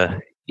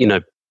either,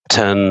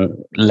 turn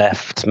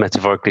left,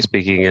 metaphorically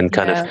speaking, and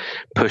kind of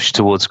push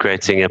towards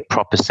creating a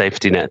proper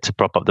safety net to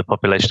prop up the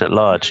population at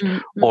large,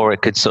 or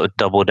it could sort of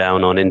double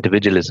down on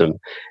individualism.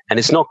 And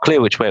it's not clear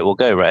which way it will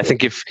go, right? I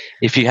think if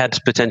you had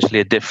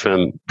potentially a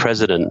different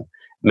president,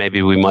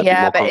 maybe we might be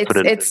more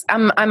confident.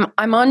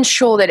 I'm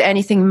unsure that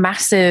anything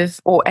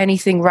massive or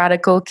anything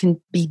radical can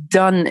be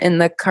done in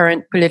the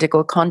current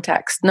political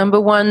context.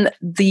 Number one,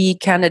 the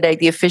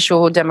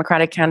official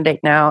Democratic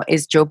candidate now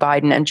is Joe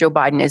Biden, and Joe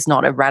Biden is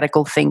not a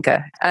radical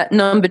thinker.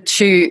 Number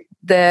two,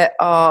 there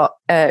are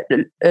a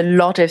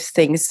lot of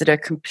things that are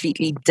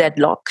completely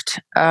deadlocked.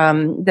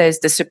 There's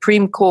the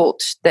Supreme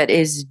Court that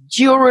is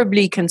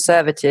durably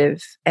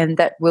conservative and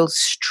that will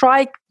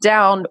strike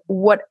down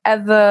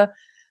whatever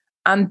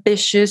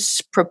ambitious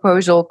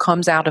proposal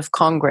comes out of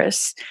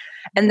Congress.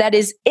 And that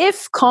is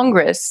if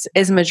Congress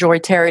is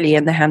majoritarily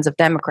in the hands of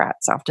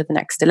Democrats after the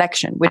next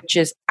election, which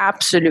is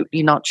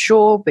absolutely not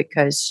sure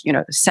because,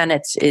 the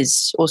Senate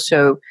is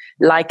also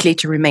likely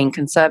to remain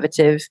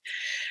conservative.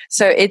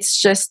 So it's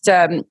just,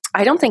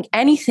 I don't think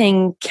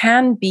anything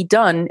can be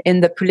done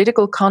in the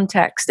political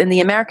context, in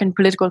the American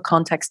political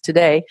context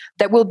today,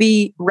 that will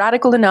be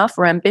radical enough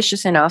or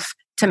ambitious enough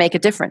to make a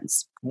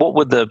difference. What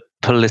would the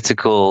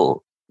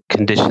political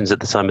conditions at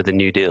the time of the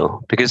New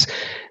Deal? Because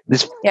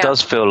this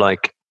does feel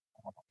like,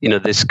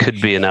 this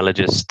could be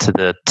analogous to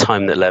the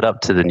time that led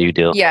up to the New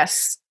Deal.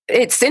 Yes.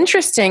 It's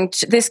interesting.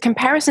 This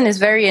comparison is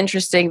very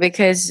interesting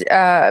because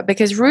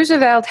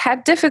Roosevelt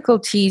had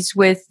difficulties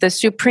with the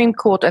Supreme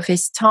Court of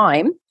his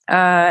time.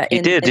 I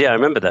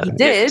remember that. He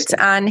did,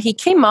 and he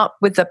came up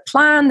with a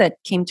plan that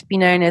came to be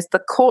known as the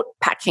court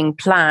packing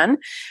plan.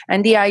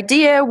 And the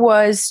idea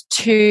was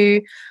to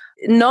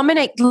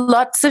nominate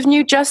lots of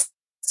new justices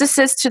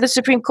to the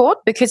Supreme Court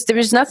because there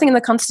is nothing in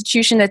the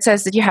Constitution that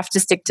says that you have to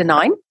stick to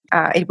 9.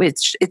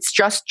 It's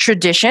just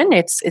tradition.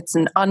 It's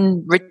an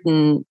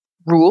unwritten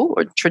rule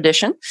or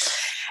tradition.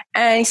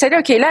 And he said,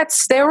 okay,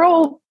 they're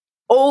all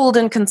old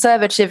and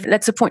conservative.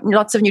 Let's appoint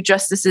lots of new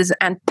justices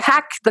and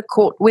pack the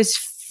court with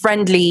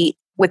friendly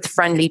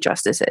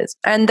justices.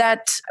 And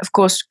that, of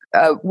course,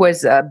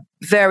 was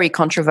very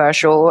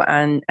controversial,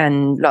 and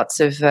lots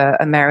of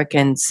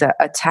Americans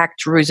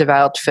attacked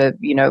Roosevelt for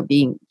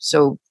being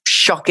so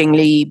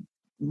shockingly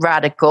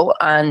radical,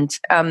 and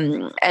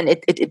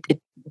it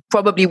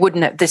probably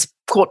wouldn't have, this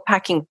court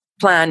packing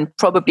plan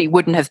probably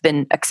wouldn't have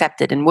been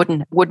accepted and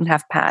wouldn't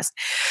have passed.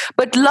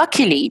 But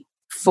luckily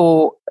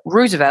for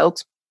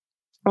Roosevelt,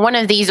 one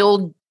of these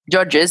old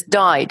judges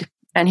died,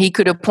 and he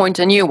could appoint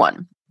a new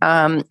one.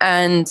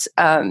 And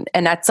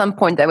at some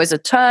point there was a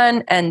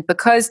turn, and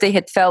because they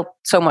had felt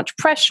so much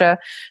pressure,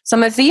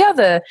 some of the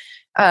other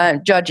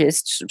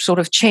judges sort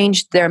of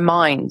changed their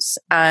minds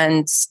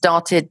and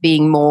started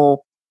being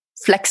more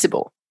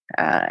flexible,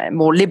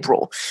 more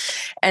liberal.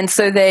 And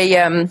so they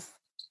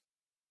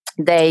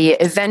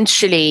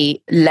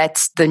eventually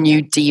let the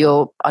New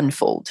Deal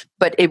unfold.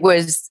 But it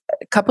was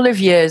a couple of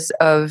years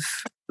of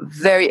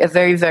a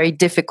very, very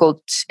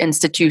difficult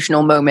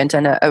institutional moment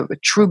and a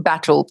true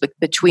battle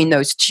between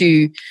those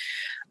two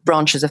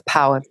branches of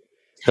power.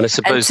 And I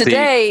suppose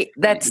today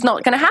that's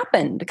not going to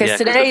happen because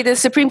today the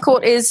Supreme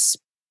Court is,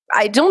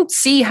 I don't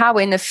see how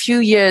in a few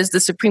years the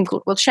Supreme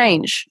Court will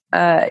change.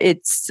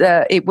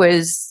 It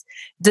was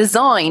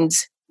designed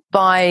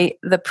by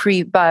the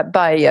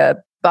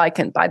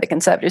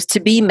conservatives to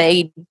be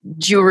made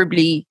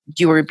durably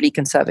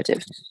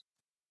conservative.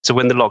 So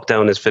when the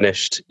lockdown is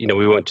finished,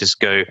 we won't just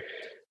go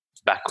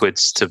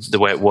backwards to the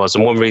way it was.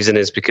 And one reason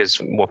is because,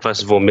 well,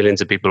 first of all,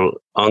 millions of people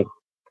aren't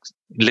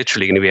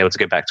literally going to be able to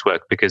go back to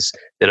work because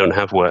they don't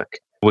have work.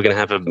 we're going to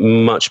have a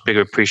much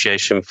bigger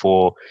appreciation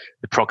for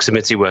the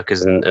proximity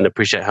workers and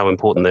appreciate how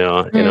important they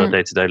are in our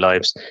day-to-day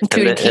lives.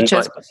 Including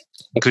teachers.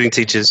 Including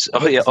teachers.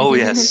 Oh, yeah. Oh,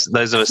 yes.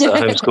 Those of us that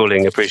are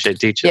homeschooling appreciate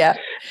teachers. Yeah.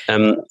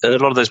 And a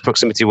lot of those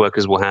proximity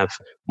workers will have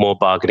more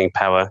bargaining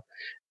power.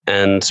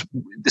 And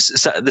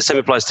the same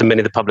applies to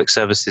many of the public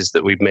services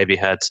that we've maybe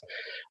had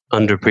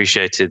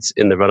underappreciated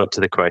in the run-up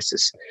to the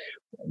crisis.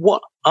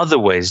 What other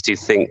ways do you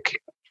think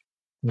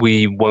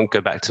we won't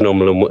go back to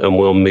normal and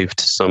we'll move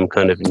to some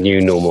kind of new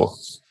normal?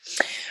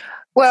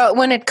 Well,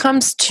 when it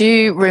comes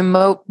to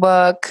remote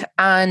work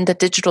and the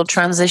digital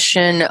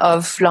transition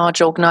of large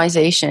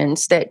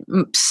organizations, that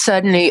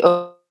certainly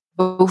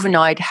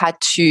overnight had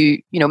to,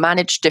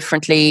 manage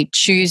differently,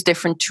 choose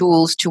different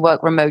tools to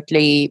work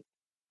remotely.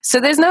 So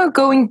there's no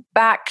going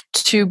back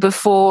to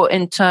before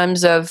in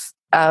terms of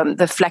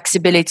the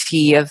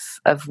flexibility of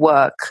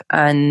work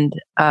and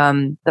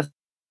the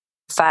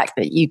fact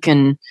that you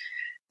can,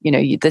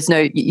 you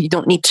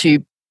don't need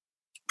to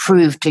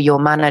prove to your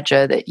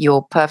manager that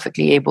you're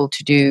perfectly able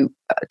to do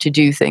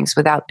things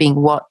without being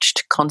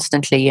watched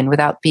constantly and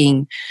without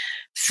being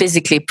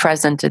physically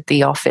present at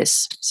the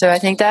office. So I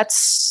think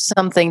that's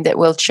something that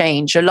will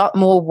change. A lot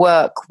more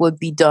work will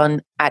be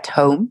done at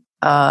home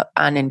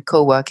and in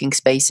co-working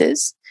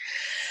spaces.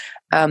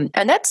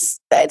 And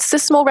that's a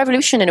small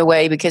revolution in a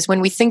way, because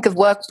when we think of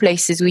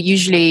workplaces, we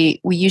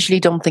usually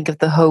don't think of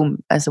the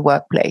home as a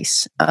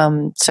workplace.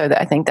 So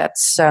I think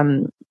that's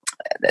a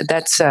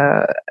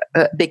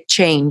big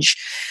change.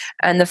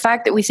 And the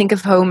fact that we think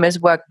of home as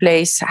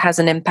workplace has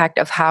an impact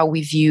of how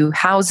we view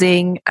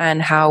housing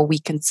and how we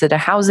consider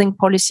housing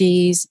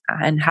policies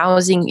and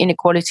housing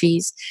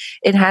inequalities.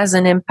 It has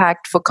an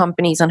impact for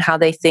companies on how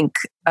they think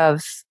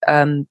of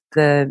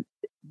the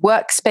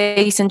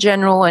workspace in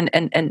general and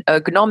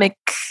ergonomic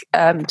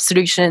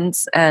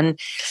solutions. And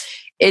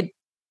it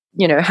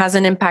has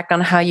an impact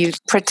on how you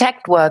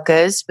protect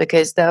workers,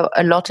 because there are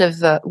a lot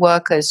of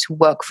workers who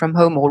work from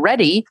home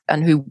already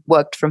and who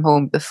worked from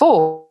home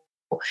before,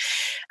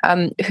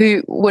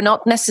 who were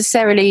not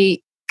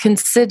necessarily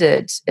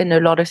considered in a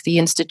lot of the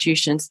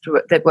institutions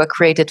that were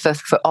created for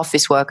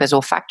office workers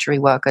or factory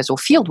workers or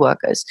field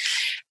workers.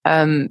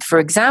 For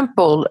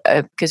example,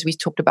 because we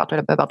talked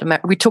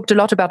we talked a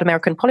lot about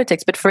American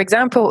politics, but for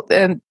example,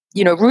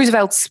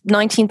 Roosevelt's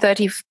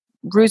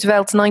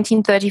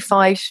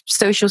 1935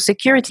 Social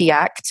Security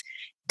Act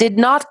did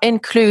not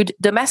include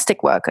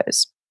domestic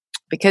workers,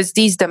 because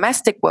these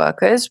domestic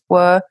workers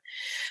were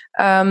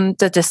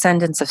the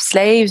descendants of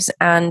slaves,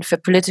 and for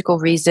political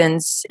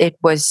reasons, it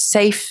was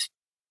safe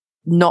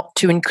not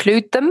to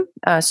include them,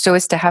 so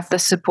as to have the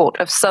support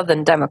of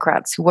Southern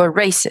Democrats who were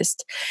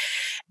racist.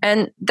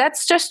 And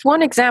that's just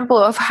one example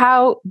of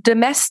how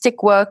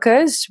domestic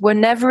workers were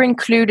never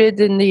included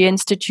in the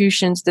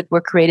institutions that were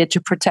created to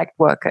protect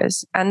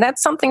workers. And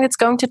that's something that's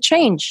going to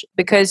change,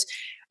 because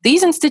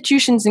these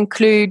institutions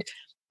include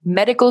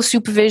medical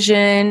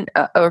supervision,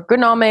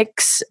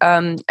 ergonomics,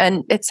 and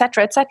et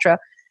cetera,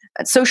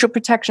 and social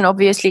protection,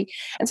 obviously.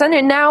 And so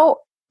now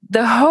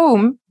the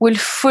home will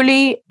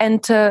fully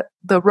enter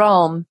the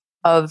realm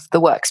of the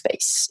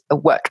workspaces,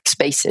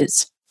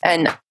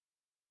 and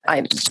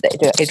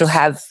it'll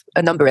have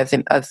a number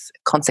of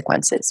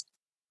consequences.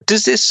 Do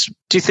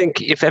you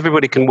think if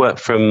everybody can work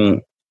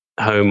from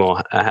home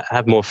or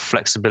have more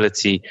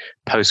flexibility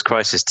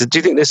post-crisis, do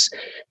you think this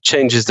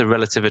changes the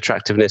relative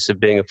attractiveness of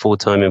being a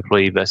full-time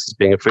employee versus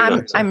being a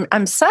freelancer?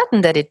 I'm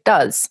certain that it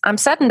does. And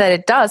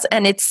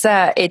it's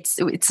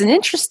an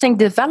interesting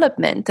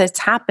development that's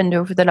happened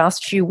over the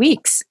last few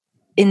weeks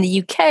in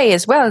the UK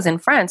as well as in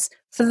France.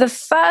 For the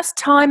first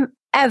time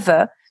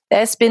ever,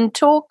 there's been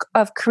talk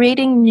of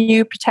creating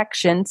new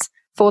protections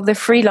for the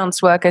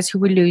freelance workers who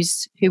will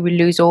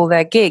lose all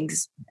their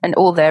gigs and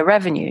all their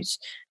revenues.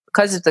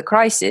 Because of the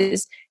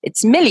crisis,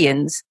 it's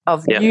millions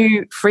of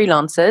new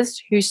freelancers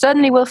who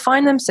suddenly will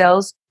find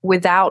themselves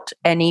without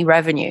any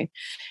revenue.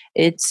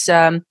 It's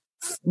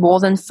more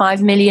than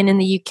 5 million in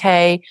the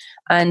UK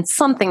and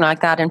something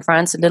like that in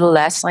France, a little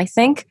less, I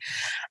think.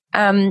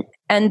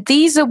 And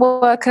these are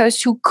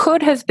workers who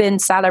could have been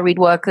salaried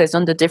workers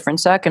under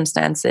different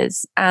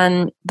circumstances.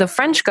 And the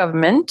French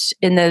government,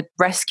 in the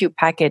rescue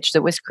package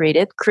that was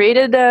created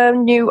a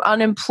new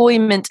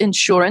unemployment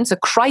insurance, a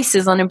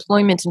crisis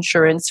unemployment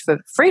insurance for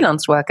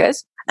freelance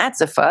workers. That's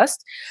a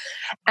first.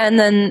 And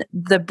then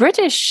the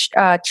British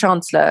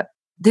Chancellor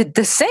did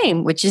the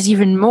same, which is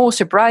even more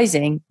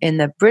surprising in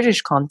the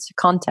British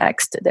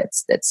context.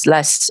 That's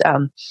less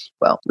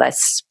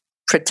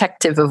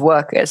protective of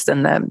workers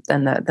than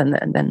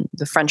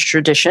the French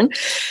tradition.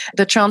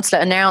 The Chancellor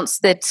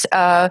announced that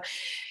a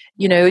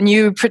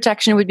new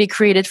protection would be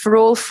created for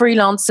all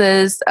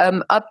freelancers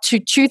up to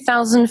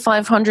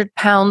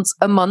 £2,500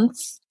 a month,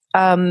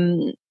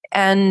 and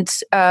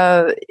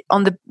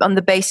on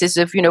the basis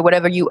of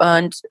whatever you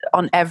earned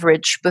on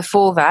average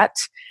before that,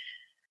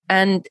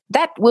 and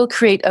that will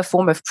create a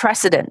form of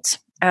precedent.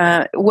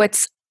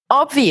 What's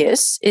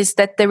obvious is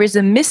that there is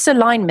a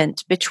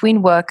misalignment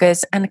between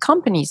workers and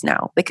companies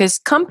now, because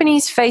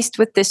companies faced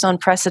with this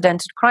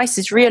unprecedented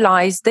crisis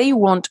realize they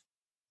want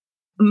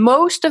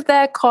most of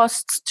their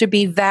costs to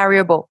be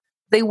variable.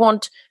 They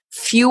want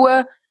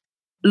fewer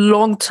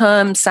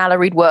long-term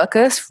salaried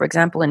workers, for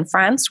example, in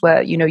France,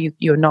 where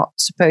you're not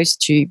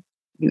supposed to,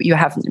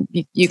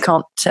 you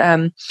can't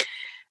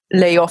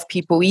lay off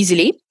people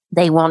easily.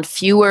 They want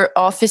fewer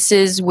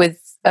offices with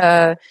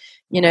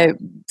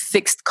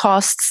fixed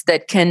costs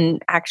that can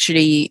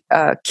actually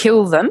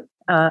kill them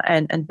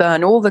and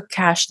burn all the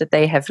cash that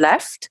they have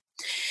left.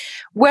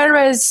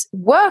 Whereas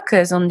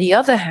workers, on the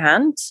other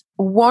hand,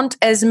 want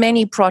as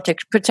many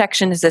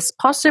protections as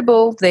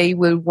possible. They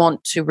will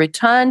want to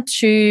return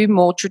to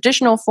more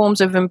traditional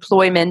forms of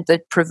employment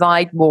that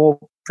provide more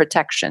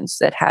protections,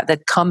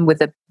 that come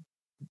with a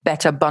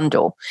better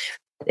bundle.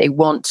 They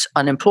want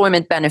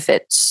unemployment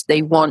benefits.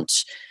 They want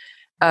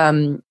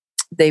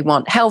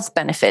health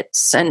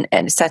benefits, and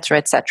et cetera,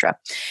 et cetera.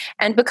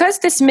 And because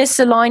this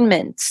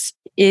misalignment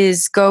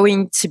is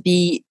going to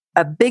be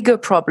a bigger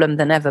problem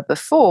than ever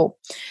before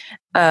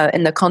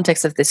in the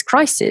context of this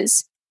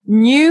crisis,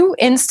 new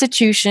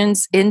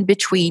institutions in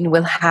between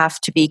will have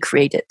to be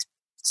created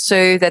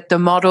so that the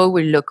model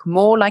will look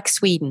more like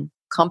Sweden.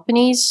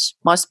 Companies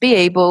must be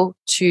able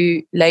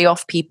to lay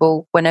off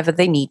people whenever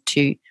they need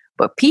to,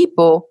 but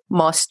people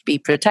must be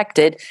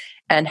protected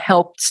and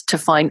helped to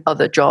find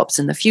other jobs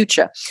in the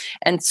future.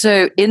 And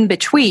so in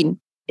between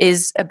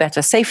is a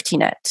better safety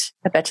net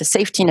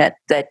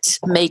that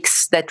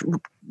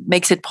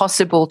makes it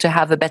possible to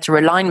have a better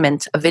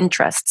alignment of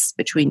interests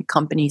between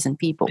companies and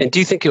people. And do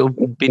you think it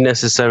will be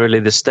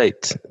necessarily the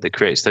state that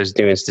creates those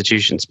new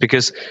institutions?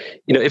 Because,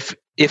 if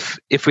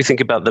we think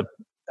about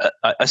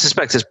I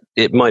suspect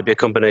it might be a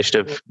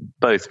combination of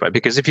both, right?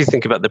 Because if you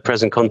think about the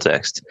present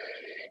context,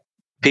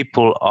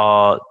 people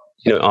are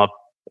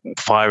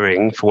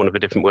firing, for want of a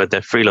different word, they're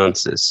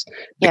freelancers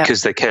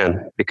because they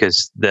can,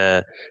 because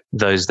they're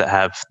those that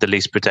have the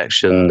least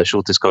protection, the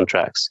shortest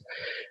contracts.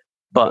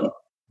 But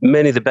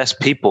many of the best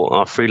people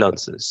are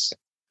freelancers.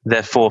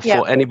 Therefore,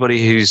 for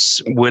anybody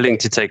who's willing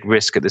to take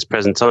risk at this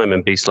present time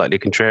and be slightly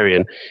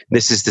contrarian,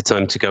 this is the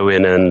time to go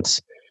in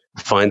and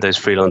find those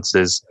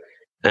freelancers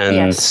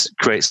and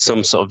create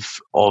some sort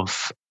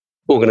of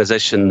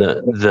organization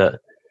that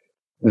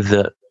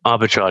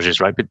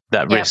arbitrages, right? But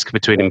that risk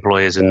between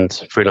employers and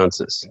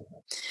freelancers.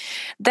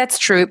 That's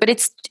true, but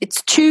it's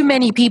too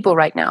many people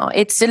right now.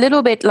 It's a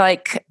little bit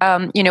like,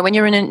 when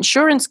you're in an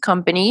insurance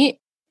company,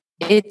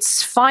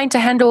 it's fine to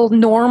handle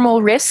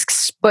normal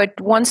risks, but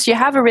once you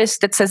have a risk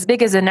that's as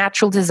big as a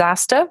natural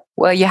disaster,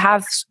 where you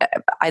have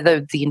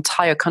either the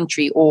entire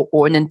country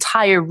or an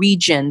entire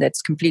region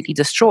that's completely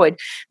destroyed,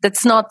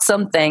 that's not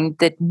something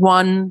that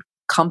one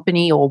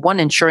company or one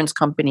insurance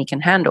company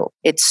can handle.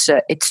 It's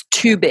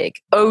too big.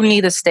 Only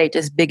the state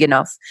is big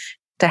enough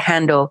to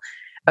handle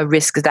a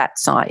risk that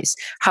size.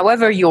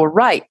 However, you're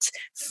right.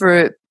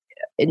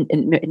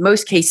 In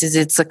most cases,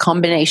 it's a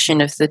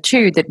combination of the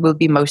two that will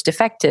be most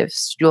effective.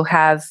 You'll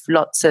have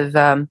lots of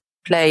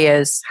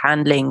players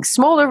handling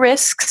smaller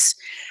risks,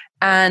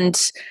 and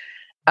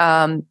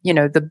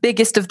the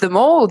biggest of them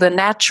all, the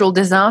natural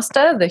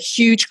disaster, the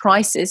huge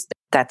crisis.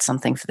 That's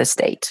something for the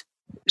state.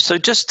 So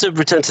just to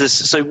return to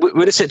this, so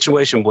we're in a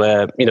situation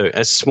where,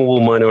 a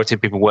small minority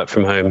of people work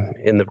from home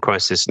in the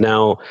crisis.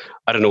 Now,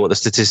 I don't know what the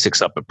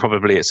statistics are, but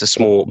probably it's a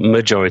small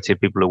majority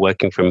of people are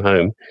working from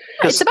home.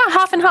 It's about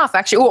half and half,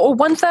 actually, or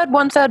one third.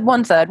 One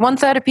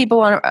third of people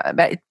are,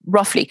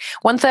 roughly,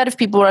 1/3 of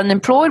people are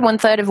unemployed,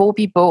 1/3 of all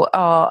people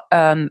are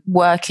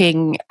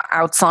working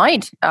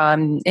outside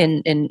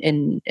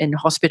in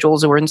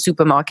hospitals or in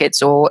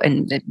supermarkets or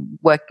in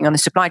working on the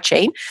supply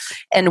chain,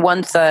 and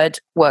 1/3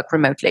 work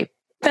remotely.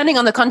 Depending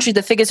on the country,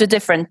 the figures are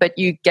different, but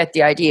you get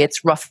the idea.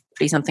 It's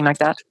roughly something like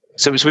that.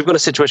 So we've got a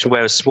situation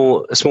where a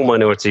small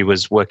minority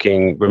was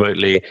working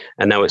remotely,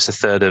 and now it's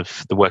 1/3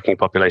 of the working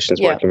population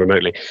is working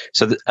remotely.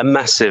 So a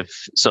massive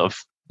sort of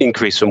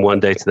increase from one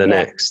day to the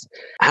next.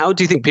 How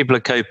do you think people are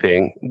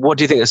coping? What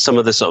do you think are some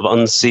of the sort of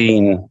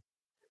unseen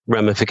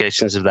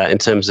ramifications of that in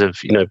terms of,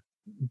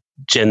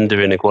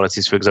 gender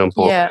inequalities, for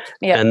example?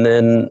 And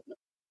then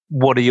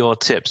what are your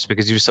tips?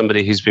 Because you're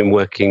somebody who's been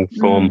working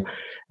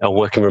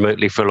working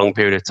remotely for a long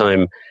period of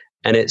time.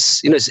 And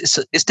it's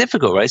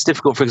difficult, right? It's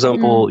difficult, for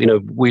example,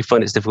 we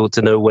find it's difficult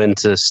to know when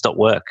to stop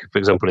work, for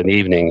example, in the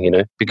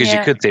evening, because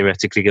you could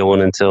theoretically go on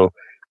until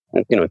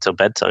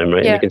bedtime,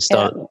 right? And you can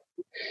start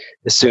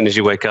as soon as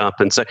you wake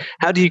up. And so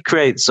how do you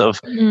create sort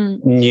of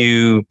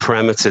new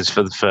parameters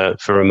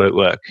for remote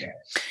work?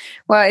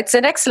 Well, it's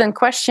an excellent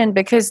question,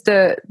 because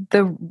the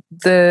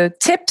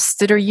tips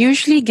that are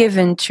usually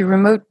given to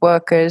remote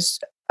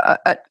workers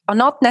are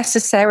not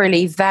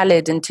necessarily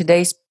valid in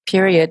today's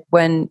period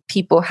when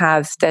people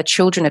have their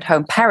children at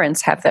home,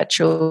 parents have their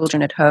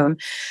children at home,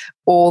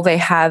 or they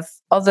have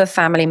other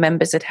family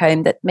members at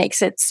home. That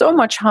makes it so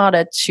much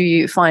harder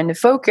to find the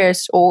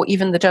focus or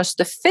even just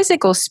the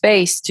physical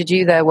space to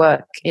do their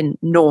work in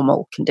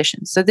normal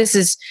conditions. So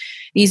these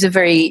are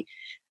very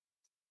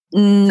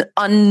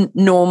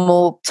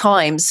unnormal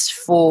times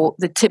for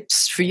the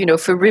tips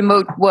for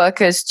remote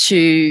workers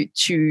to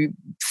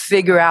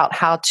figure out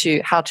how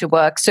to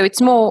work. So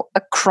it's more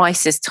a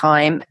crisis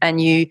time,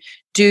 and you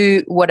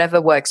do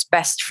whatever works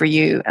best for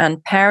you.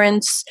 And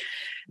parents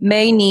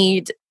may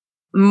need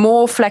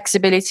more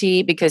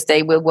flexibility because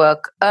they will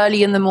work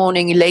early in the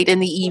morning, late in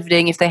the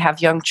evening if they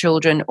have young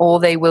children, or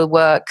they will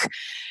work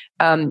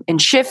in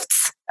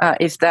shifts.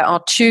 If there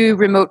are two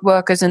remote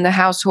workers in the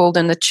household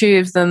and the two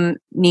of them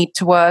need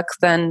to work,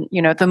 then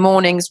the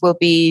mornings will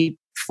be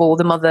for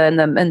the mother and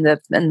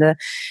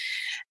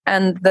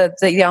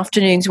the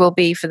afternoons will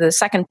be for the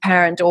second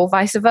parent, or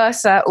vice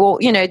versa. Or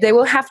they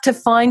will have to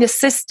find a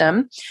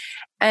system.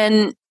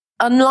 And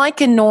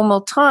unlike in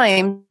normal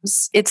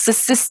times, it's a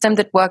system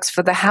that works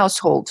for the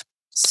household.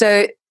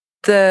 So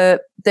there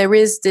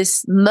is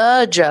this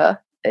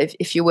merger,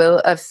 if you will,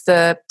 of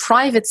the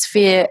private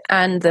sphere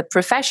and the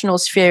professional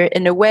sphere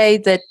in a way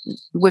that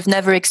we've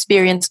never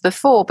experienced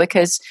before,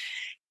 because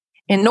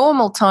in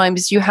normal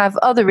times you have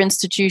other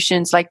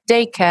institutions like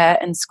daycare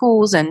and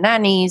schools and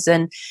nannies,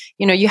 and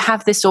you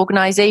have this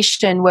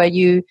organization where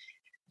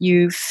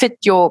you fit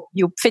your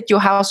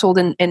household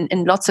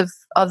in lots of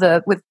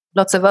other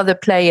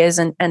players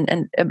and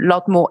a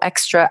lot more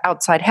extra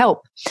outside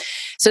help.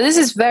 So this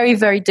is very,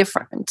 very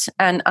different,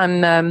 and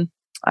I'm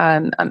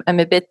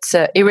a bit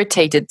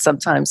irritated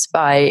sometimes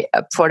by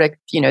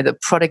the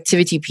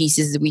productivity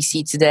pieces that we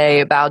see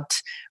today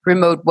about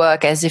remote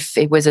work, as if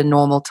it was a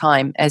normal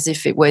time, as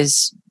if it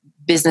was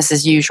business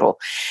as usual.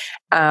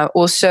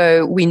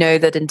 Also, we know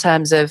that in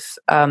terms of,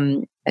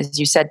 as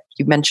you said,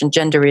 you mentioned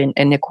gender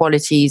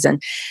inequalities,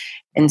 and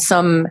in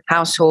some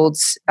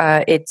households,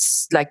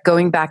 it's like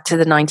going back to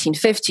the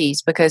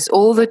 1950s, because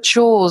all the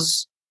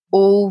chores,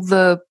 all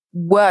the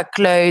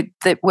workload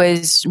that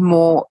was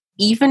more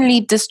evenly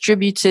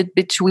distributed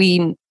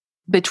between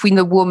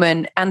the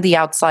woman and the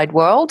outside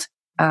world,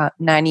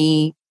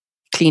 nanny,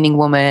 cleaning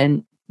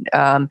woman,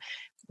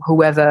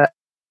 whoever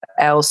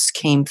else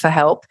came for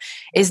help,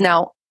 is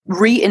now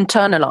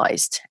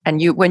re-internalized.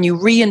 And when you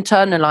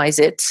re-internalize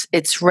it,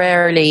 it's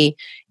rarely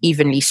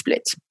evenly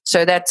split.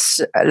 So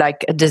that's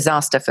like a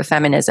disaster for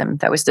feminism.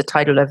 That was the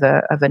title of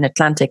an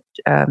Atlantic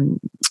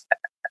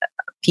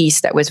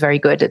piece that was very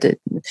good. It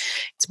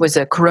was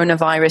a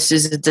coronavirus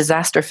is a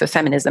disaster for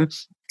feminism.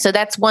 So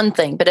that's one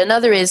thing. But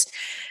another is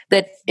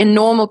that in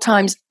normal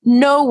times,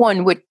 no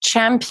one would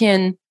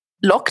champion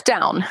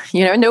lockdown.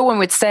 No one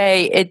would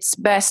say it's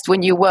best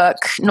when you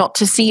work not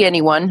to see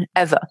anyone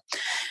ever.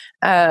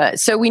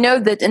 So we know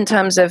that in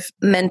terms of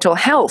mental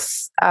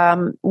health,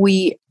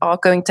 we are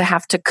going to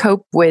have to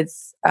cope with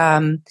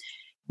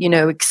extremely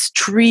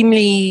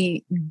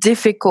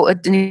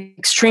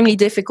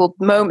difficult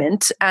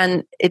moment.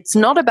 And it's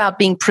not about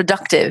being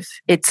productive.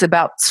 It's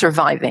about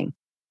surviving.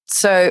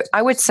 So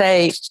I would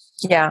say,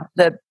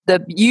 the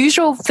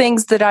usual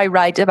things that I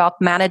write about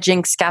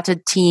managing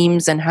scattered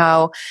teams and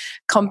how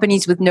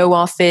companies with no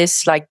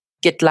office like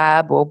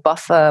GitLab or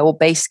Buffer or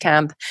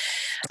Basecamp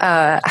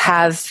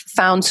have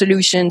found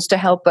solutions to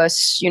help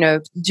us,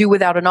 do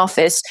without an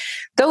office.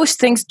 Those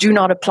things do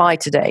not apply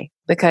today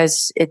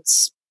because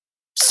it's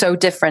so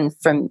different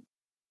from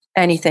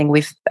anything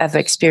we've ever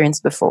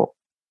experienced before.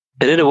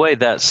 And in a way,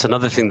 that's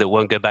another thing that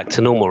won't go back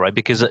to normal, right?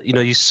 Because,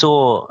 you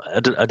saw, I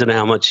don't know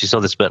how much you saw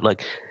this, but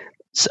like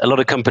a lot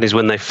of companies,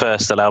 when they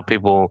first allowed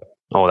people,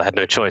 they had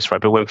no choice, right?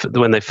 But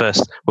when they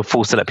first were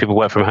forced to let people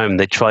work from home,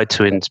 they tried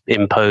to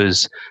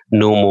impose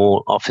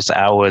normal office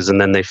hours. And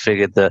then they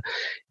figured that,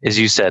 as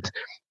you said,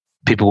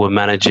 people were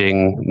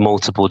managing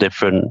multiple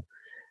different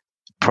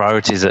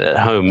priorities at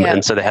home. Yeah.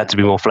 And so they had to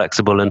be more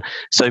flexible. And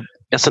so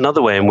that's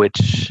another way in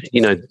which,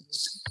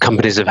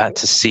 companies have had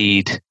to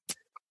cede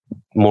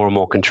more and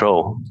more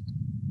control.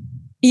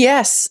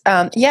 Yes.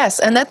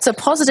 And that's a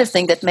positive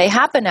thing that may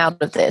happen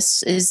out of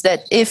this, is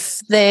that if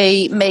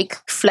they make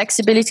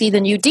flexibility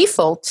the new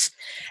default,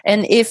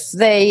 and if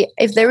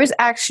there is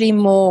actually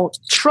more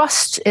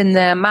trust in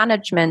their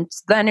management,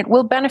 then it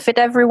will benefit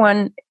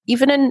everyone,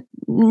 even in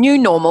new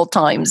normal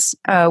times,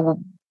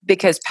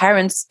 because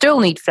parents still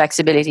need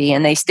flexibility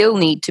and they still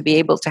need to be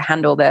able to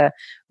handle their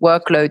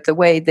workload the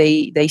way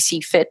they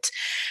see fit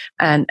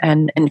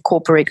and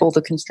incorporate all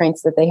the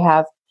constraints that they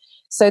have.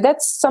 So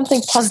that's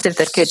something positive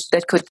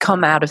that could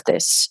come out of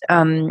this.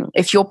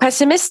 If you're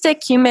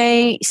pessimistic, you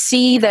may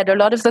see that a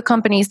lot of the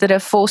companies that are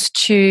forced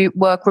to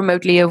work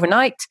remotely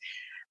overnight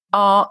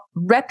are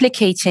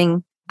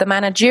replicating the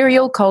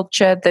managerial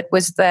culture that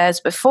was theirs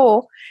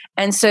before.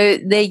 And so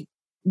they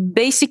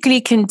basically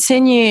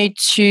continue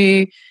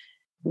to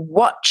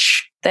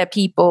watch their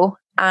people,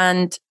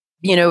 and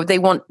they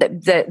want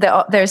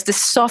there's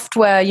this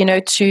software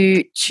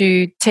to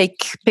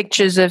take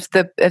pictures of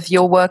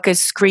your worker's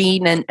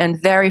screen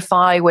and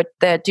verify what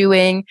they're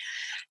doing.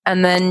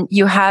 And then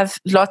you have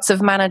lots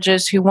of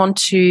managers who want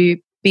to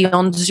be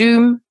on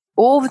Zoom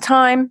all the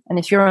time. And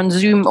if you're on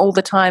Zoom all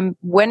the time,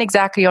 when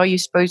exactly are you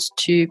supposed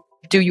to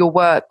do your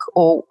work,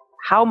 or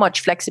how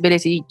much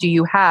flexibility do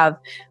you have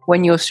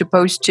when you're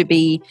supposed to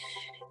be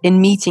in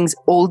meetings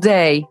all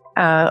day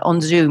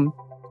on Zoom?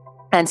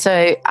 And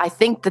so I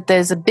think that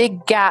there's a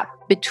big gap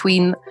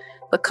between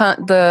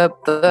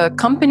the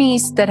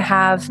companies that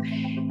have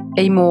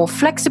a more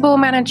flexible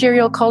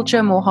managerial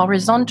culture, more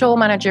horizontal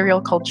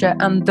managerial culture,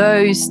 and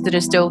those that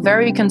are still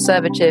very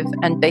conservative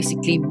and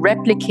basically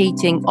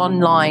replicating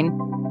online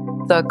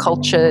the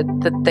culture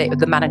that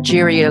the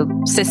managerial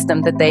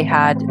system that they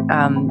had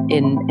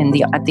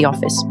at the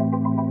office.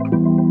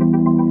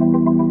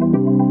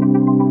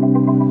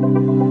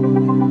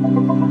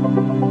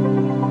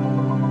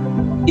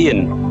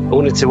 Ian, I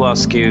wanted to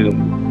ask you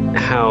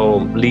how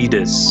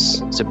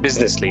leaders, so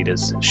business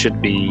leaders,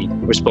 should be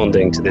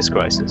responding to this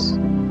crisis.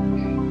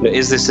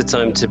 Is this a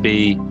time to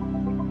be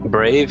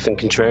brave and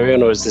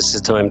contrarian, or is this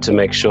a time to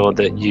make sure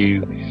that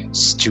you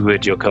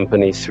steward your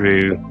company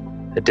through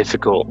a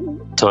difficult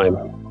time?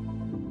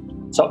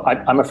 So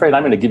I'm afraid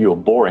I'm going to give you a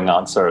boring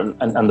answer,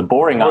 and the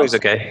boring answer.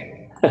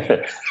 Okay.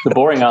 The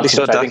boring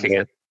answer.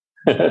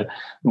 The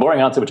boring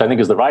answer, which I think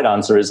is the right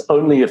answer, is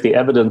only if the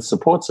evidence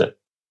supports it.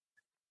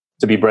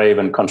 To be brave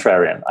and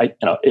contrarian.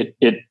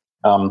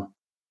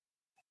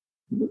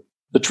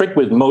 The trick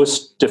with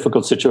most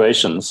difficult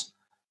situations,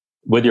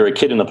 whether you're a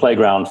kid in the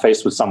playground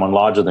faced with someone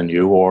larger than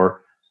you,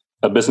 or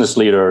a business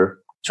leader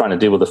trying to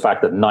deal with the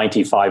fact that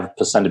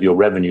 95% of your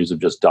revenues have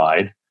just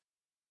died,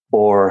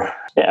 or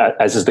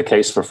as is the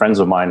case for friends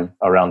of mine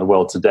around the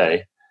world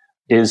today,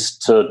 is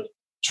to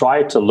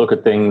try to look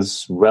at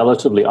things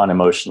relatively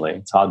unemotionally.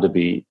 It's hard to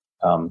be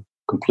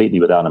completely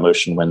without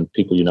emotion when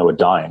people you know are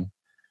dying.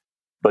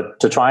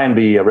 But to try and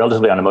be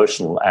relatively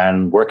unemotional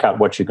and work out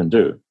what you can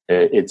do.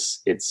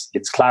 It's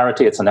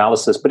clarity, it's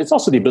analysis, but it's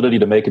also the ability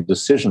to make a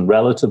decision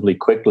relatively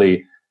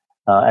quickly.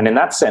 And in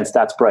that sense,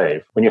 that's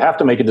brave. When you have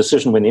to make a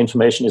decision when the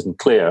information isn't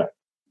clear,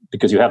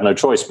 because you have no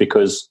choice,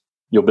 because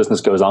your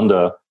business goes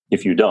under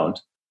if you don't,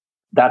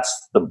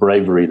 that's the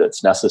bravery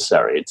that's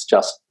necessary. It's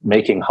just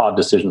making hard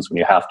decisions when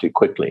you have to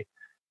quickly.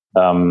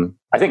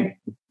 I think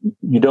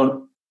you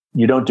don't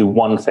do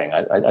one thing.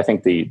 I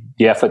think the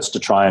efforts to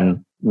try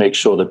and make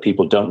sure that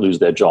people don't lose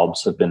their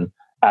jobs have been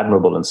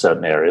admirable in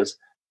certain areas,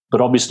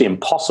 but obviously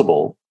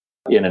impossible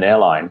in an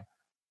airline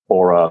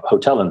or a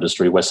hotel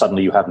industry where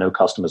suddenly you have no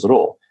customers at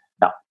all.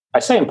 Now, I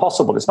say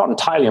impossible. It's not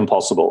entirely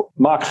impossible.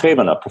 Mark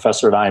Geven, a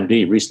professor at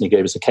IMD, recently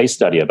gave us a case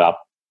study about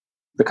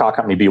the car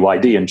company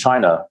BYD in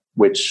China,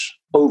 which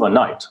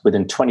overnight,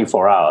 within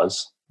 24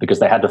 hours, because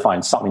they had to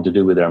find something to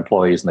do with their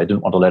employees and they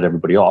didn't want to let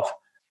everybody off,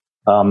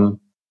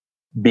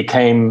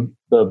 became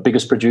the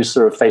biggest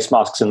producer of face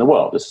masks in the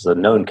world. This is a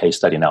known case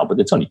study now, but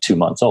it's only 2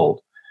 months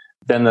old.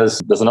 Then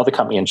there's another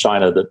company in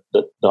China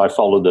that I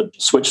followed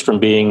that switched from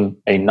being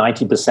a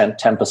 90%,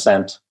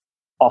 10%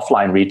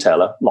 offline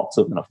retailer, lots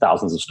of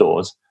thousands of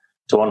stores,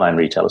 to online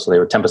retailer. So they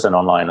were 10%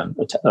 online and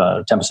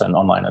 10%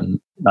 online and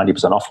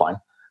 90% offline.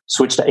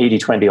 Switched to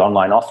 80-20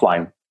 online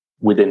offline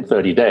within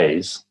 30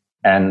 days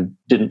and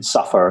didn't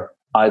suffer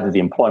either the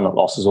employment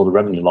losses or the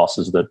revenue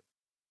losses that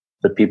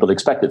people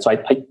expected. So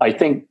I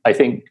think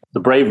the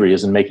bravery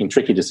is in making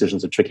tricky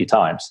decisions at tricky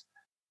times.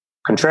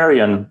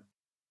 Contrarian,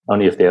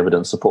 only if the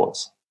evidence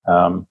supports.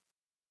 And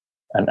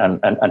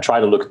try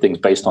to look at things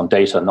based on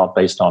data, not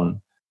based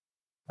on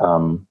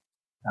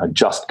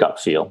just gut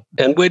feel.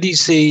 And where do you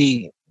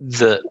see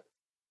that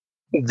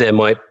there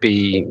might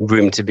be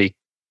room to be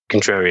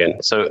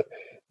contrarian? So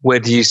where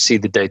do you see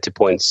the data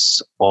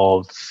points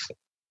or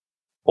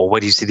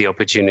where do you see the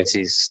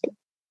opportunities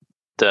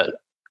that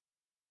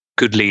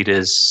good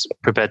leaders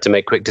prepared to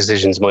make quick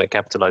decisions might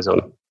capitalize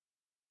on?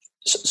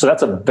 So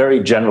that's a very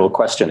general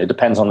question. It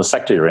depends on the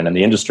sector you're in and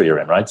the industry you're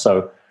in, right?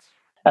 So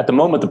at the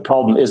moment, the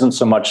problem isn't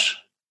so much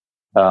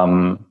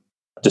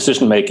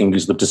decision-making,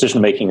 because the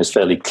decision-making is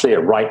fairly clear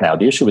right now.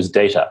 The issue is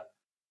data.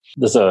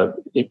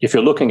 If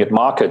you're looking at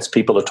markets,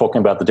 people are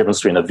talking about the difference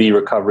between a V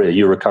recovery, a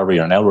U recovery,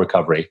 or an L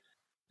recovery.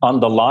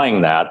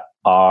 Underlying that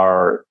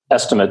are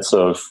estimates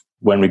of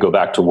when we go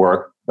back to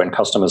work, when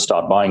customers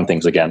start buying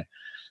things again.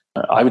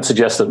 I would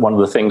suggest that one of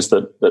the things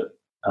that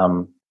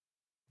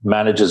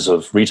managers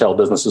of retail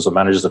businesses or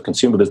managers of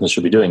consumer business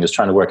should be doing is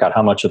trying to work out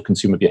how much of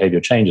consumer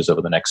behavior changes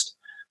over the next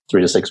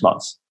 3 to 6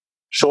 months.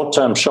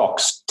 Short-term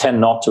shocks tend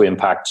not to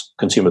impact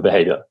consumer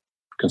behavior.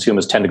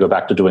 Consumers tend to go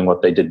back to doing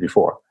what they did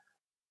before.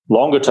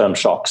 Longer-term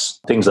shocks,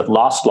 things that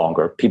last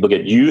longer, people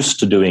get used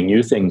to doing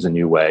new things in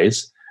new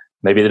ways.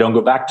 Maybe they don't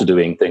go back to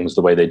doing things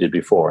the way they did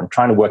before. And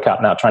trying to work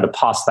out now, trying to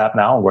pass that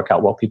now and work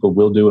out what people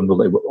will do and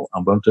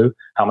won't do,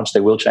 how much they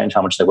will change,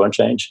 how much they won't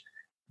change,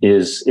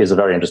 is a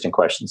very interesting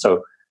question.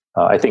 So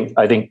I think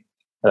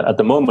at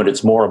the moment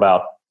it's more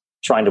about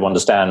trying to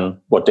understand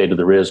what data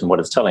there is and what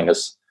it's telling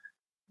us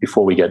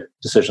before we get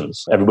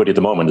decisions. Everybody at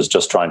the moment is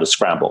just trying to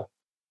scramble,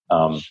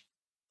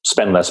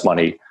 spend less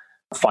money,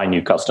 find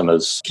new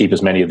customers, keep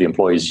as many of the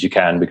employees as you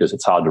can because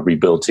it's hard to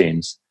rebuild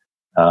teams.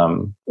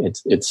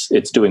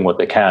 It's doing what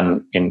they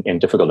can in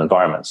difficult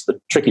environments. The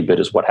tricky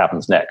bit is what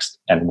happens next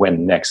and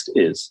when next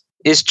is.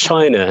 Is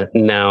China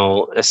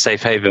now a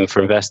safe haven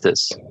for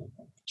investors?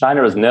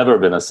 China has never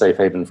been a safe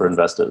haven for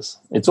investors.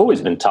 It's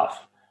always been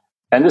tough.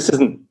 And this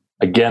isn't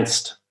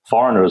against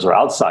foreigners or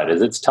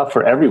outsiders. It's tough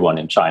for everyone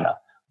in China,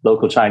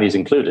 local Chinese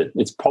included.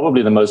 It's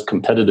probably the most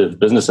competitive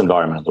business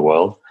environment in the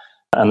world.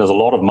 And there's a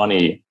lot of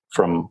money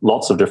from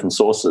lots of different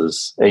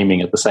sources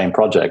aiming at the same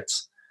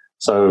projects.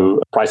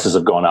 So prices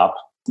have gone up.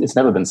 It's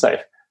never been safe.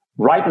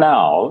 Right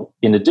now,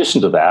 in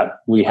addition to that,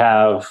 we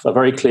have a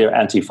very clear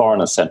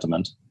anti-foreigner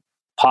sentiment,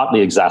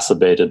 partly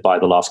exacerbated by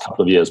the last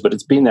couple of years, but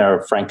it's been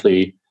there,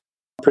 frankly,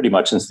 pretty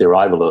much since the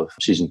arrival of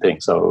Xi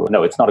Jinping. So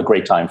no, it's not a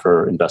great time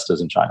for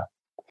investors in China.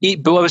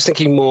 But I was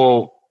thinking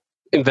more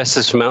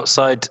investors from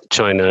outside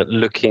China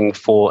looking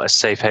for a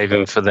safe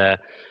haven for their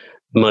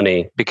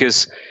money,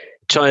 because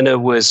China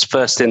was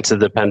first into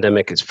the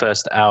pandemic, it's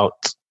first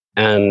out,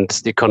 and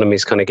the economy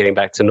is kind of getting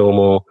back to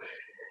normal.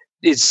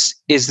 Is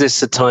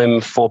this a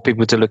time for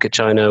people to look at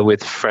China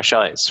with fresh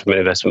eyes from an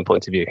investment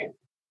point of view?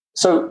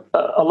 So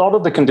a lot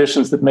of the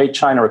conditions that made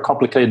China a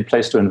complicated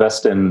place to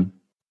invest in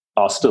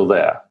are still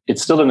there.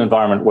 It's still an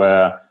environment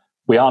where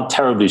we aren't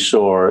terribly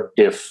sure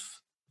if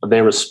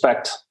they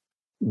respect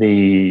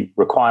the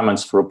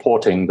requirements for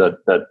reporting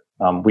that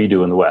we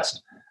do in the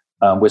West.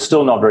 We're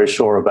still not very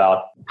sure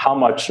about how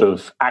much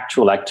of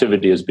actual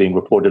activity is being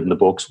reported in the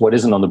books, what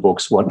isn't on the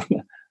books,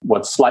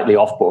 what's slightly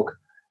off book,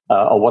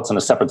 or what's in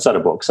a separate set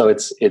of books. So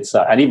it's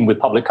and even with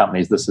public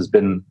companies, this has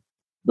been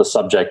the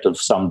subject of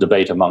some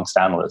debate amongst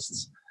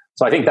analysts.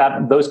 So I think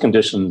that those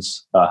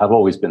conditions have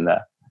always been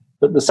there.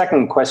 But the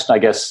second question, I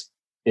guess,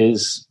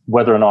 is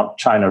whether or not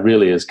China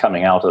really is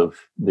coming out of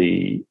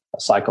the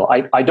cycle.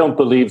 I don't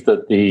believe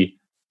that the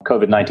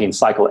COVID-19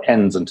 cycle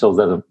ends until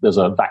there's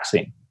a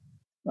vaccine.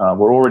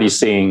 We're already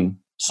seeing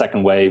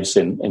second waves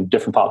in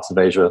different parts of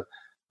Asia,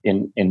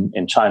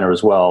 in China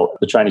as well.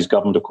 The Chinese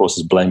government, of course,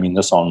 is blaming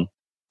this on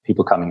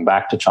people coming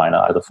back to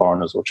China, either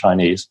foreigners or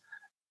Chinese.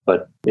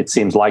 But it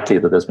seems likely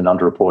that there's been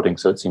underreporting,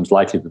 so it seems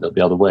likely that there'll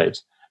be other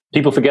waves.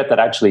 People forget that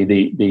actually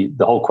the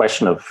whole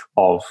question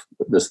of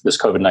this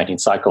COVID-19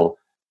 cycle,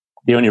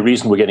 the only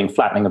reason we're getting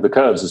flattening of the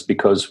curves is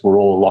because we're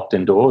all locked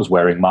indoors,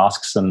 wearing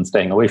masks and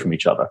staying away from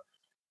each other.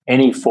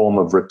 Any form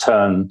of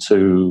return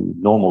to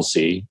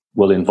normalcy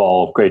will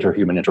involve greater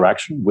human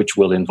interaction, which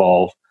will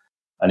involve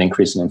an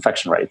increase in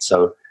infection rates.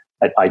 So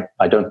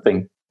I don't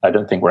think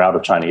we're out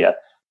of China yet.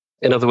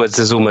 In other words,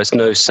 there's almost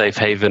no safe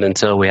haven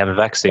until we have a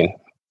vaccine.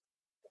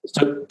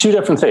 So two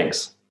different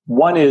things.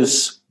 One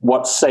is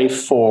what's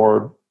safe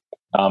for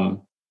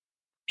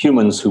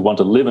humans who want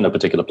to live in a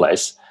particular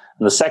place.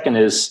 And the second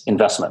is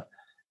investment.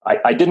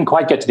 I didn't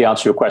quite get to the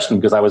answer to your question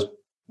because I was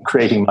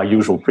creating my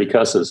usual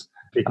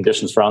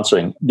preconditions for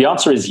answering. The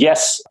answer is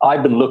yes,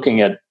 I've been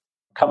looking at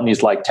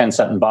companies like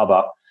Tencent and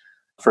Baba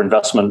for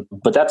investment,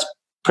 but that's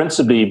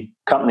principally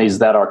companies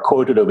that are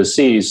quoted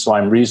overseas, so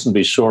I'm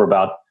reasonably sure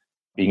about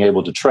being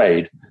able to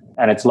trade.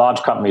 And it's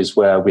large companies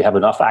where we have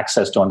enough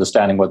access to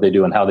understanding what they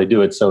do and how they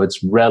do it, so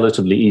it's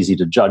relatively easy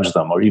to judge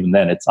them, or even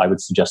then, I would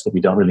suggest that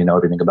we don't really know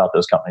everything about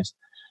those companies.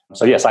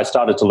 So yes, I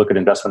started to look at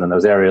investment in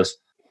those areas.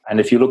 And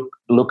if you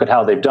look at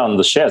how they've done,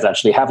 the shares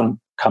actually haven't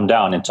come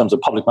down in terms of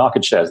public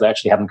market shares. They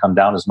actually haven't come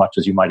down as much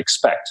as you might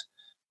expect.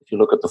 If you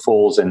look at the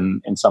falls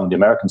in some of the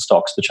American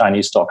stocks, the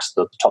Chinese stocks,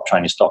 the top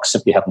Chinese stocks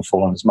simply haven't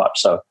fallen as much.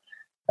 So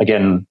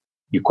again,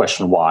 you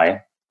question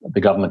why.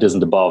 The government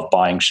isn't above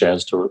buying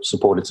shares to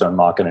support its own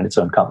market and its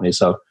own company.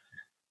 So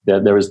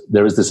there is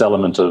this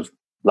element of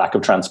lack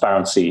of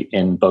transparency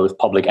in both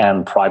public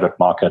and private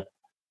market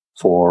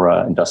for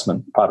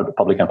investment,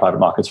 public and private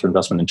markets for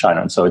investment in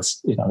China. And so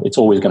it's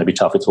always going to be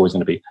tough. It's always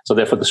going to be. So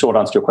therefore, the short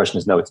answer to your question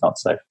is no, it's not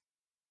safe.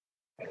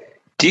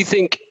 Do you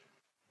think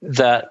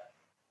that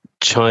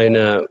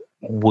China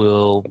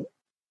will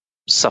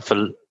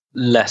suffer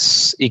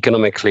less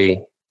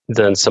economically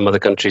than some other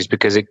countries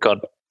because it got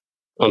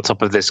on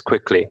top of this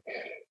quickly?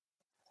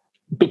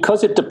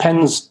 Because it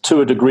depends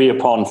to a degree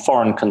upon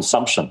foreign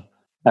consumption,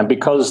 and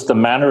because the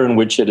manner in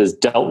which it has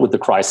dealt with the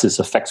crisis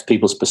affects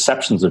people's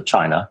perceptions of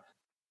China,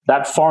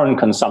 that foreign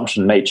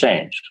consumption may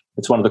change.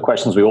 It's one of the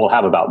questions we all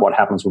have about what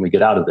happens when we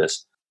get out of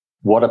this.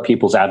 What are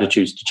people's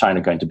attitudes to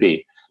China going to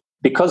be?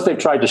 Because they've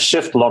tried to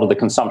shift a lot of the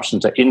consumption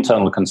to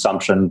internal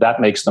consumption,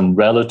 that makes them,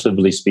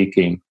 relatively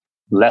speaking,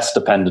 less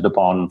dependent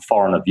upon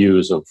foreigner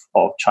views of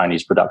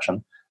Chinese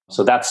production.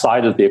 So that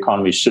side of the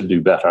economy should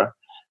do better.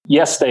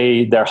 Yes,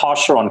 they're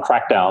harsher on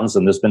crackdowns,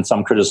 and there's been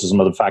some criticism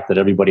of the fact that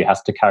everybody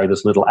has to carry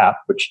this little app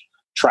which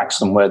tracks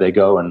them where they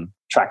go and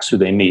tracks who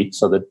they meet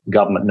so that the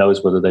government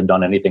knows whether they've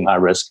done anything high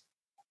risk,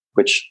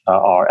 which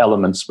are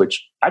elements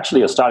which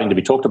actually are starting to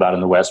be talked about in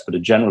the West, but are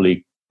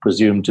generally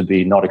presumed to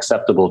be not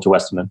acceptable to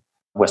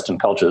Western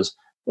cultures.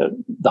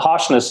 The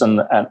harshness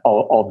and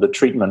of the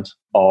treatment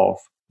of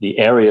the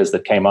areas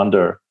that came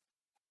under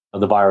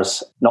the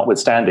virus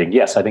notwithstanding,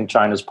 yes, I think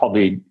China's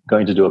probably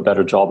going to do a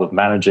better job of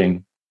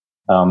managing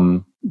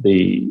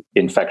the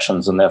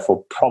infections and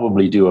therefore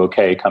probably do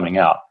okay coming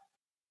out.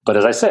 But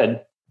as I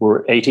said,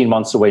 we're 18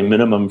 months away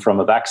minimum from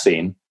a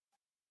vaccine.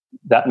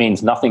 That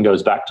means nothing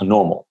goes back to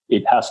normal.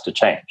 It has to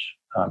change.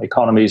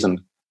 Economies and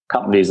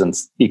companies and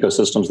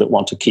ecosystems that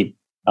want to keep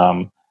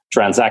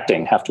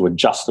transacting have to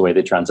adjust the way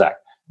they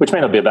transact, which may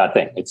not be a bad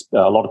thing. It's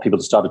a lot of people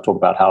have started to talk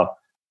about how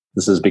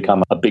this has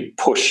become a big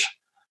push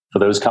for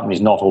those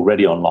companies not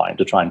already online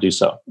to try and do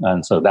so.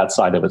 And so that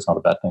side of it's not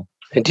a bad thing.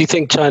 And do you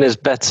think China's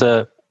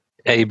better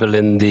able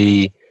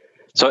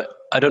so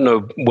I don't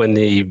know when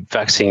the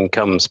vaccine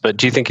comes, but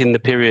do you think in the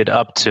period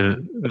up to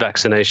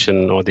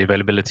vaccination or the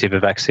availability of a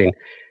vaccine,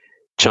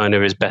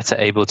 China is better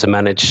able to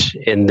manage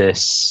in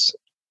this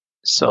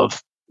sort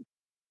of,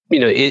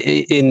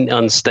 in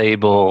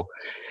unstable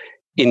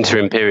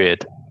interim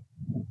period?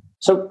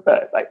 So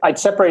I'd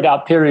separate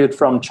out period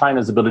from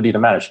China's ability to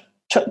manage.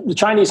 The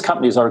Chinese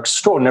companies are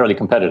extraordinarily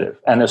competitive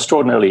and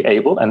extraordinarily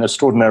able and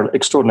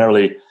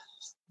extraordinarily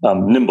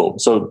nimble.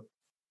 So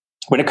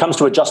when it comes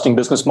to adjusting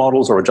business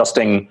models or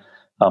adjusting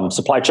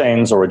supply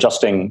chains or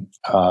adjusting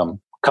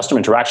customer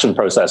interaction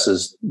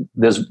processes,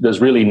 there's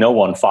really no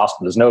one faster.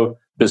 There's no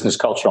business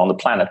culture on the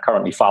planet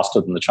currently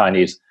faster than the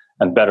Chinese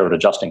and better at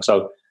adjusting.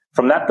 So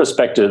from that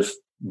perspective,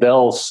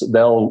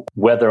 they'll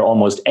weather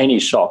almost any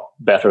shock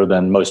better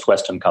than most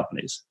Western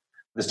companies.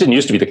 This didn't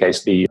used to be the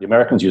case. The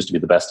Americans used to be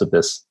the best at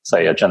this,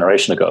 say, a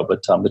generation ago,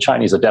 but the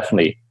Chinese are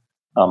definitely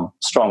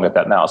strong at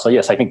that now. So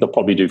yes, I think they'll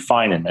probably do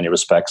fine in many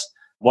respects.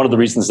 One of the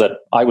reasons that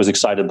I was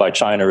excited by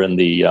China in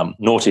the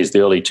noughties, the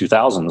early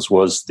 2000s,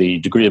 was the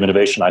degree of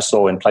innovation I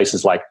saw in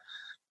places like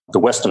the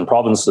Western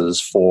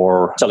provinces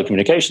for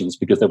telecommunications,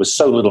 because there was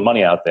so little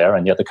money out there,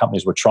 and yet the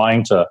companies were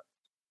trying to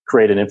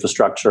create an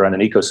infrastructure and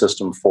an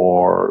ecosystem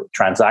for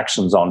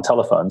transactions on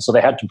telephones. So they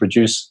had to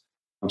produce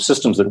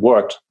systems that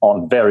worked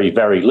on very,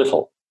 very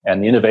little.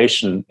 And the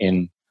innovation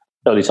in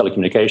early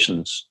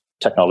telecommunications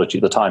technology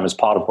at the time is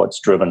part of what's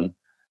driven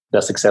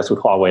their success with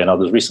Huawei and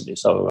others recently.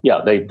 So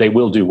yeah, they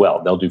will do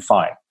well. They'll do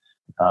fine.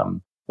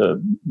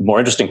 The more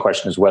interesting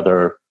question is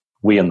whether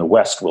we in the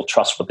West will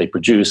trust what they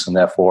produce and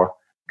therefore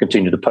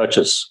continue to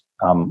purchase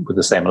with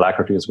the same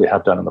alacrity as we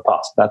have done in the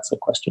past. That's a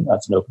question.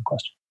 That's an open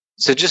question.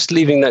 So just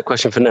leaving that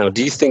question for now,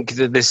 do you think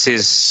that this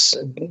is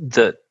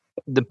that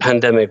the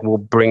pandemic will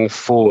bring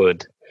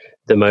forward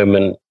the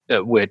moment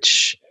at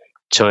which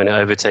China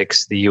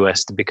overtakes the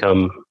US to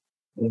become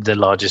the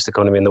largest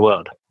economy in the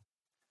world?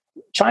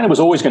 China was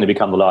always going to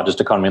become the largest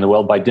economy in the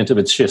world by dint of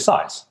its sheer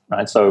size,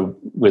 right? So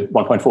with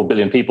 1.4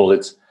 billion people,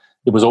 it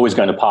was always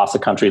going to pass a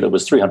country that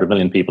was 300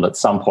 million people at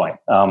some point.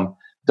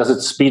 Does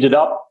it speed it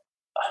up?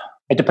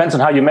 It depends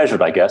on how you measure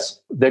it, I guess.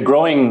 They're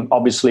growing,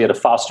 obviously, at a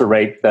faster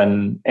rate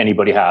than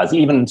anybody has.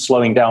 Even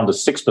slowing down to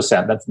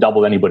 6%, that's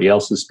double anybody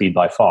else's speed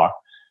by far.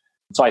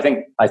 So I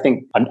think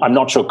I'm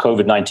not sure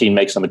COVID-19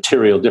 makes a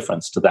material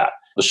difference to that.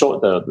 The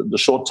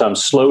short-term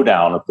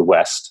slowdown of the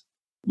West,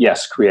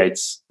 yes,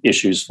 creates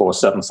issues for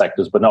certain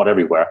sectors, but not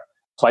everywhere.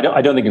 So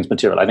I don't think it's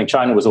material. I think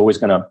China was always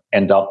going to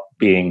end up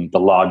being the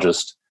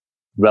largest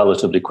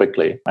relatively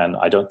quickly, and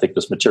I don't think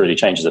this materially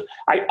changes it.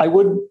 I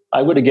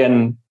would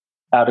again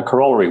add a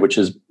corollary, which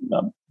is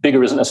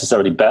bigger isn't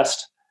necessarily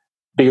best,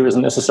 bigger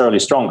isn't necessarily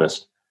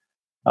strongest.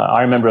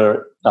 I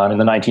remember in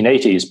the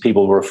 1980s,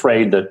 people were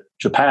afraid that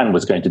Japan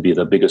was going to be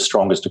the biggest,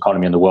 strongest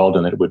economy in the world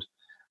and it would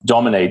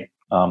dominate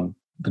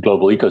the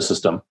global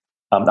ecosystem.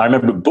 I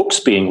remember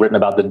books being written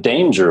about the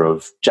danger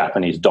of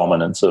Japanese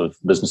dominance of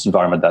the business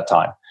environment at that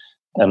time.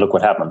 And look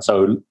what happened.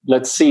 So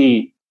let's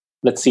see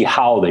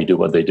how they do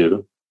what they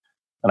do.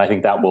 And I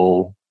think that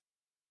will,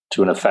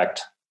 to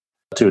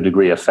a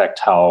degree, affect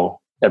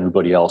how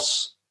everybody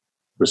else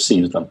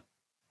receives them.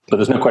 But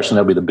there's no question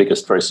they'll be the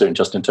biggest very soon,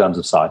 just in terms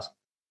of size.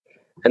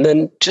 And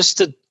then just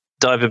to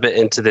dive a bit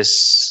into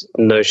this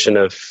notion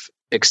of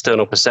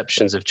external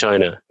perceptions of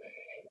China,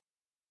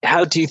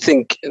 how do you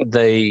think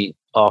they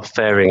are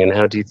faring and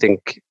how do you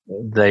think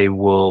they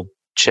will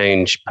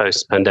change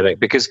post-pandemic?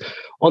 Because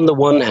on the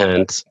one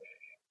hand,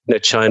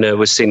 China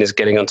was seen as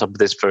getting on top of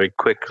this very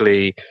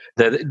quickly.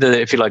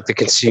 If you like, the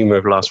consumer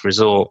of last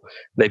resort.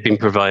 They've been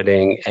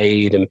providing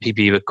aid and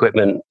PPE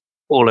equipment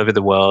all over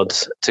the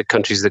world to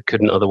countries that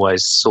couldn't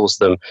otherwise source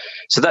them.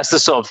 So that's the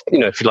sort of,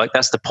 if you like,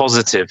 that's the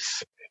positive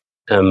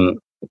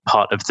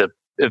part of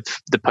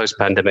the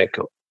post-pandemic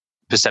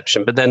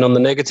perception. But then on the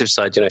negative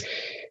side,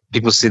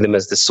 people see them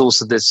as the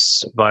source of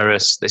this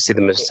virus. They see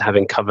them as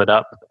having covered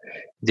up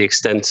the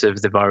extent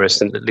of the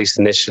virus, at least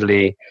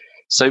initially.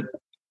 So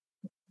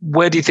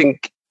where do you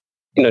think,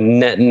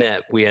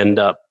 net we end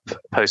up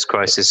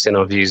post-crisis in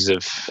our views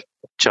of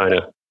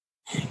China?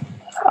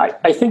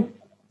 I think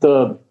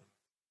the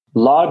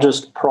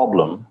largest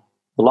problem,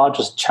 the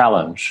largest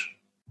challenge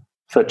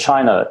for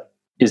China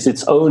is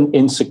its own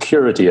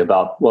insecurity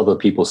about what other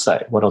people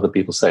say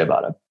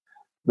about it.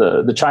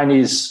 The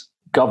Chinese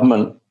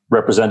government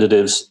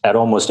representatives at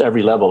almost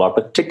every level are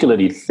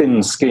particularly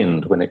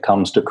thin-skinned when it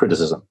comes to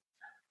criticism.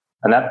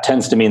 And that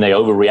tends to mean they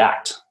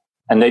overreact.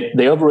 And they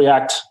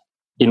overreact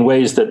in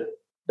ways that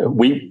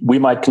we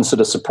might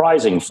consider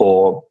surprising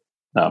for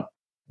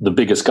the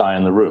biggest guy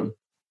in the room.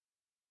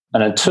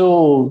 And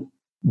until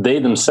they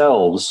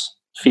themselves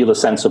feel a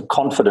sense of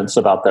confidence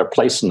about their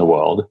place in the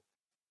world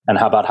and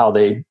about how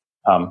they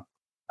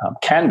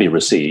can be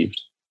received,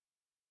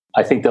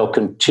 I think they'll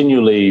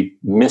continually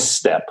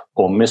misstep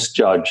or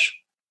misjudge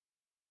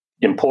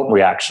important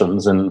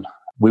reactions, and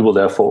we will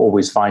therefore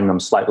always find them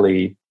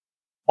slightly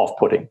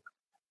off-putting.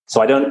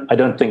 So I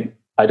don't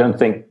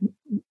think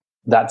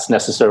that's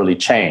necessarily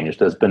changed.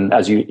 There's been,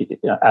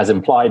 as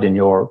implied in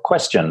your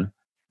question,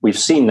 we've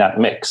seen that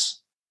mix.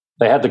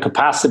 They had the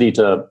capacity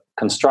to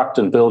construct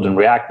and build and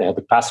react. They have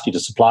the capacity to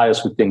supply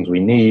us with things we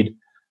need.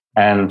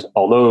 And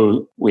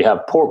although we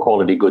have poor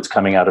quality goods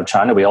coming out of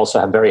China, we also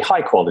have very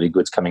high quality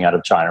goods coming out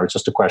of China. It's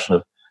just a question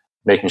of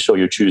making sure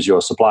you choose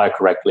your supplier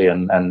correctly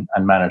and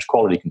manage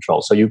quality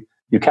control. So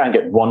you can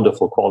get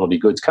wonderful quality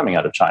goods coming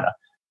out of China.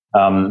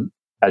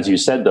 As you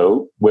said,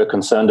 though, we're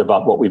concerned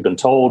about what we've been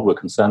told. We're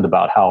concerned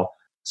about how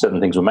certain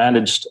things were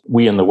managed.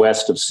 We in the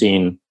West have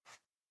seen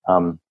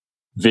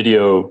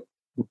video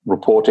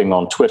reporting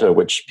on Twitter,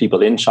 which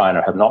people in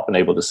China have not been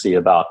able to see,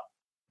 about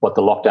what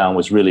the lockdown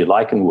was really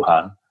like in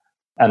Wuhan.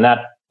 And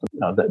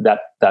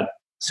that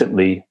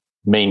simply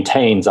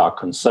maintains our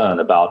concern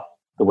about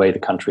the way the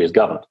country is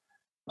governed.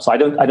 So I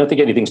don't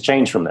think anything's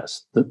changed from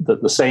this.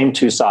 The same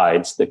two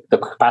sides, the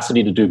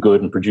capacity to do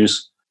good and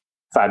produce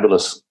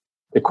fabulous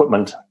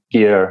equipment,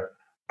 gear,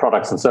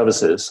 products, and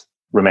services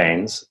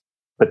remains,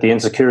 but the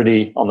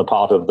insecurity on the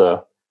part of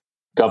the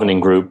governing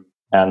group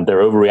and their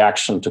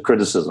overreaction to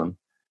criticism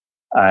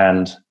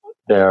and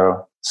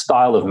their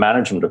style of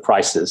management of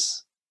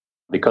crisis,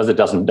 because it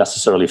doesn't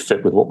necessarily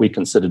fit with what we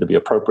consider to be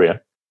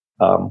appropriate,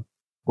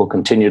 will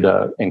continue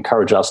to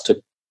encourage us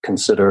to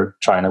consider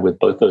China with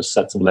both those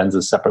sets of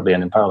lenses separately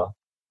and in parallel.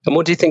 And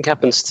what do you think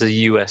happens to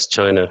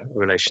US-China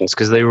relations?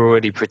 Because they were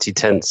already pretty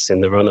tense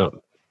in the run-up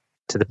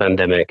to the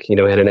pandemic. We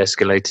had an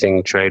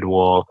escalating trade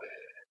war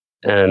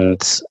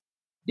and,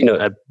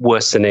 a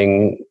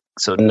worsening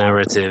sort of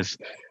narrative.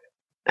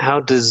 How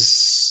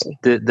does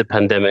the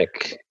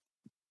pandemic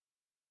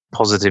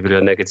positively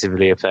or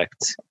negatively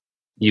affect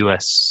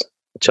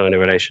US-China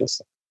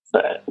relations?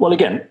 Well,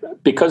 again,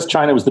 because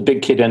China was the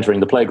big kid entering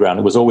the playground,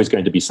 it was always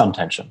going to be some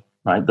tension,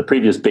 right? The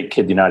previous big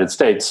kid, the United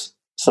States,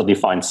 suddenly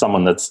finds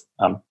someone that's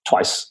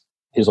twice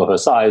his or her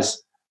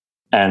size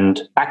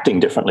and acting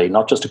differently,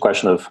 not just a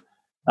question of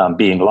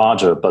being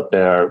larger, but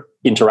their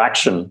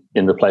interaction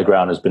in the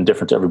playground has been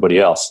different to everybody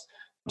else.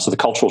 So the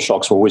cultural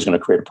shocks are always going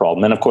to create a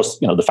problem. And of course,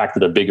 the fact that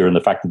they're bigger and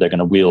the fact that they're going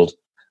to wield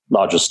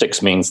larger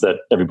sticks means that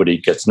everybody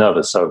gets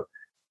nervous. So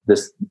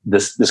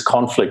this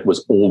conflict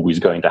was always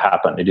going to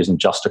happen. It isn't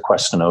just a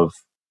question of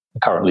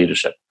the current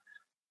leadership.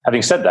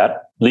 Having said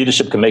that,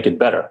 leadership can make it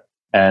better.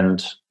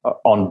 And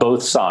on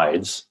both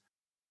sides,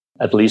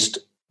 at least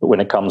when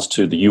it comes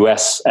to the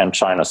US and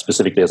China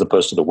specifically, as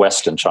opposed to the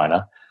West and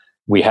China,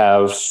 we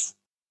have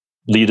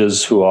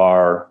leaders who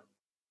are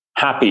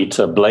happy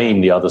to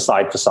blame the other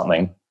side for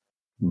something,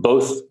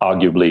 both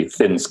arguably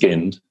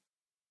thin-skinned,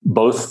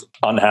 both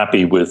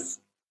unhappy with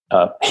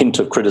a hint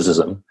of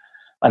criticism,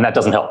 and that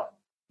doesn't help.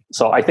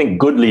 So I think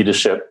good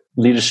leadership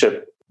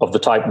of the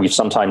type we've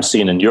sometimes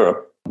seen in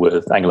Europe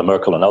with Angela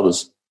Merkel and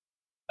others,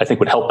 I think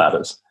would help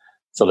matters.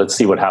 So let's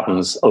see what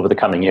happens over the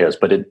coming years.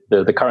 But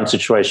the current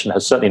situation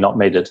has certainly not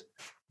made it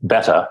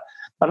better.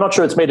 I'm not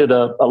sure it's made it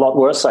a lot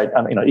worse.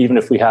 Even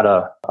if we had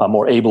a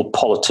more able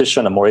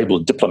politician, a more able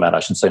diplomat, I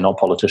should say, not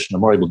politician, a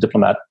more able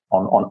diplomat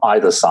on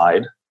either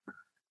side,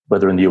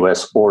 whether in the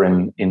US or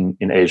in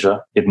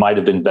Asia, it might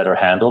have been better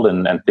handled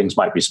and things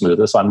might be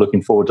smoother. So I'm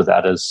looking forward to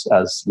that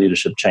as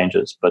leadership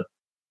changes. But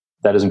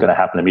that isn't going to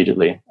happen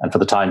immediately. And for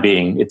the time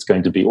being, it's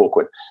going to be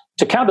awkward.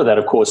 To counter that,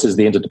 of course, is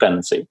the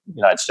interdependency. The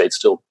United States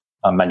still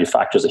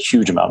manufactures a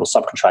huge amount, or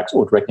subcontracts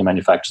or directly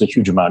manufactures a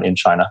huge amount in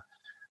China.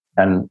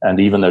 And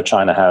even though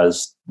China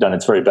has done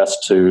its very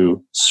best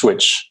to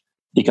switch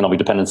economic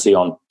dependency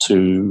on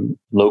to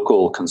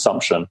local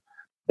consumption,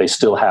 they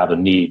still have a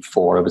need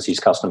for overseas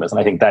customers. And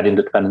I think that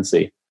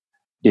interdependency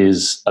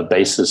is a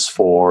basis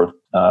for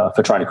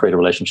trying to create a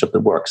relationship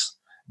that works.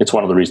 It's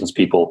one of the reasons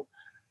people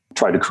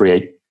try to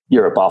create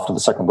Europe after the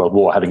Second World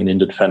War. Having an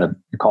interdependent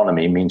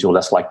economy means you're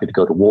less likely to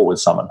go to war with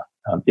someone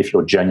if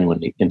you're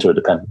genuinely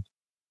interdependent.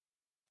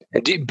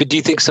 But do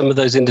you think some of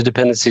those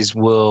interdependencies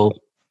will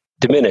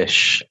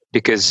diminish?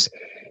 Because,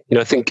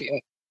 I think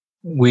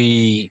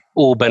we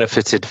all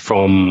benefited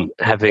from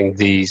having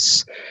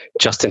these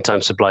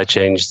just-in-time supply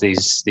chains,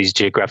 these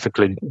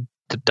geographically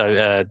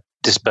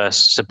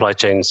dispersed supply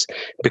chains,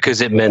 because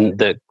it meant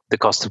that the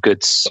cost of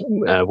goods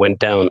went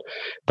down.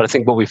 But I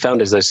think what we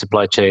found is those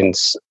supply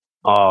chains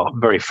are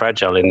very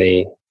fragile in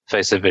the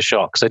face of a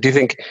shock. So do you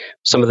think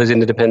some of those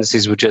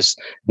interdependencies will just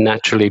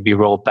naturally be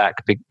rolled back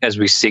as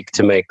we seek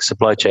to make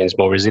supply chains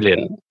more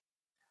resilient?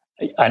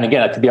 And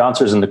again, I think the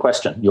answer is in the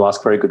question. You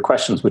ask very good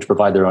questions, which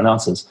provide their own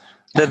answers.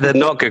 They're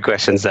not good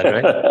questions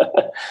then, right?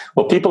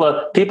 Well, people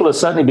are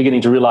certainly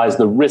beginning to realize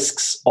the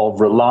risks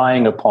of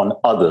relying upon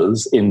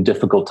others in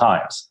difficult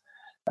times,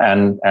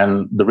 and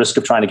the risk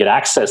of trying to get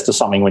access to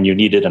something when you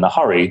need it in a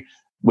hurry,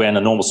 when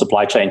a normal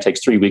supply chain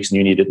takes 3 weeks and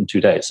you need it in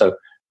 2 days. So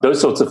those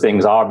sorts of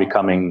things are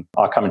coming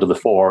to the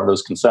fore.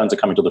 Those concerns are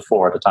coming to the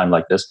fore at a time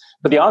like this.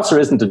 But the answer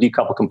isn't to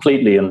decouple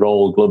completely and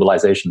roll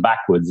globalization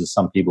backwards, as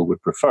some people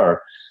would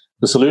prefer.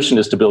 The solution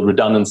is to build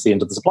redundancy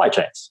into the supply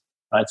chains,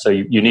 right? So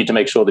you need to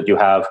make sure that you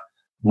have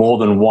more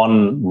than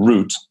one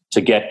route to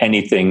get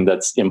anything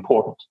that's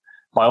important.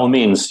 By all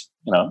means,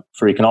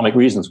 for economic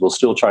reasons, we'll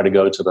still try to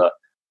go to the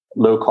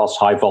low-cost,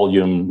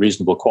 high-volume,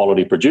 reasonable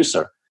quality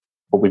producer.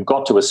 But we've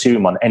got to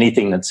assume on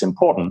anything that's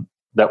important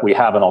that we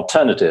have an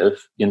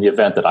alternative in the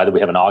event that either we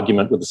have an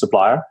argument with the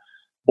supplier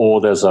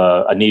or there's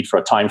a need for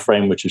a time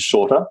frame which is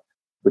shorter,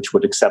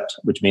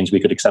 which means we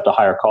could accept a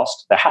higher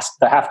cost. There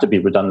have to be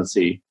redundant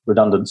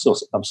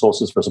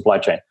sources for supply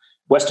chain.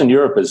 Western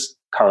Europe is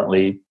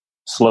currently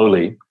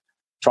slowly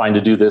trying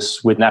to do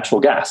this with natural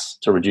gas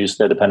to reduce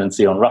their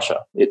dependency on Russia.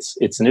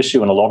 It's an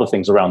issue in a lot of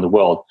things around the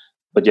world.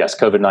 But yes,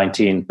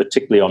 COVID-19,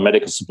 particularly on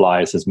medical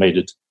supplies, has made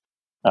it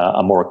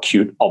a more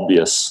acute,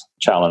 obvious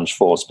challenge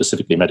for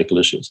specifically medical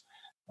issues.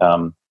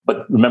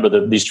 But remember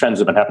that these trends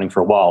have been happening for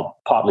a while,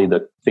 partly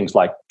the things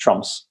like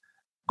Trump's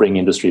bring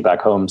industry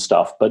back home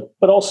stuff, but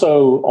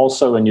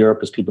also in Europe,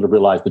 as people have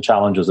realized the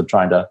challenges of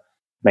trying to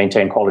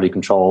maintain quality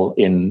control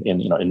in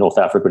North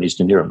Africa and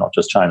Eastern Europe, not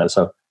just China.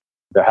 So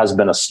there has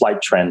been a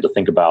slight trend to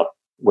think about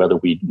whether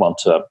we want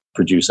to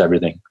produce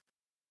everything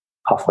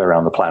halfway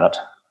around the planet,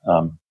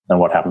 and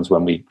what happens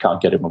when we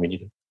can't get it when we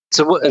need it.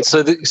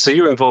 So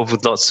you're involved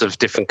with lots of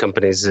different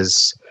companies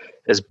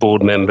as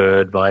board member,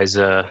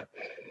 advisor,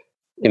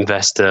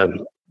 investor.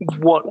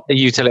 What are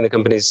you telling the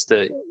companies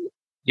that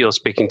you're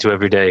speaking to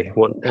every day?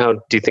 How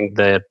do you think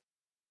they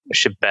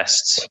should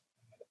best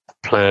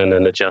plan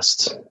and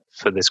adjust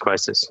for this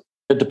crisis?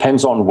 It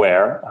depends on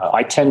where.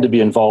 I tend to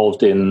be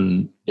involved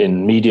in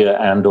media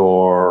and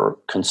or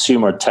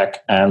consumer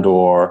tech and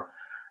or,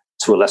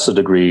 to a lesser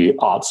degree,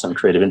 arts and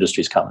creative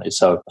industries companies.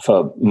 So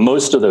for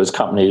most of those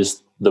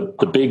companies, the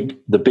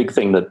big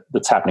thing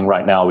that's happening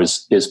right now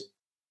is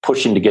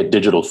pushing to get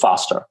digital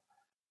faster,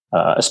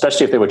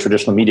 especially if they were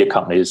traditional media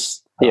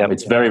companies.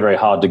 It's very, very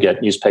hard to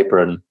get newspaper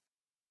and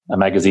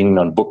magazine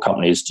and book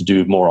companies to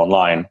do more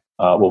online.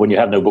 Well, when you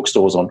have no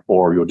bookstores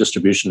or your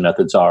distribution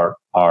methods are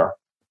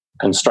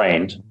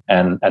constrained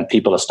and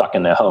people are stuck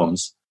in their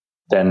homes,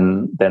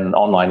 then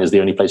online is the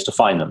only place to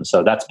find them.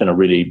 So that's been a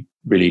really,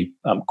 really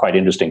quite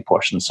interesting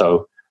push. And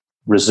so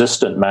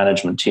resistant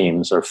management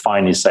teams are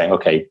finally saying,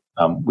 okay,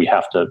 we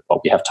have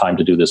time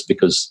to do this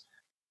because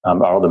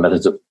our other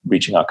methods of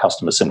reaching our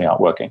customers simply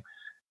aren't working.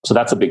 So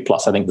that's a big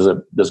plus. I think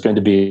there's going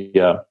to be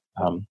a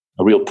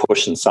real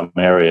push in some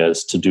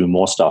areas to do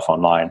more stuff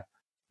online,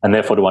 and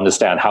therefore to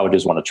understand how it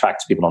is one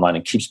attracts people online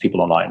and keeps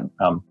people online.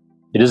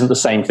 It isn't the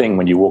same thing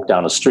when you walk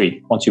down a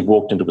street. Once you've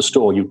walked into a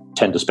store, you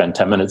tend to spend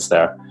 10 minutes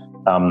there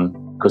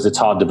because it's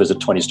hard to visit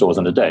 20 stores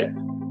in a day.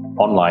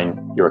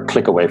 Online, you're a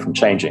click away from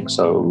changing.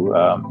 So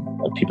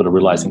people are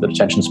realizing that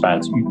attention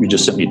spans, you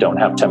just simply don't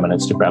have 10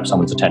 minutes to grab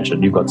someone's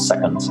attention. You've got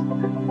seconds,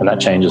 and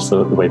that changes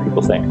the way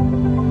people think.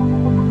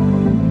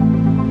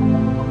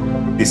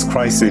 This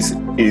crisis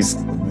is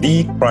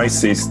the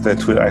crisis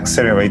that will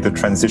accelerate the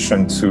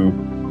transition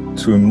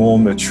to a more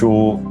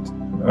mature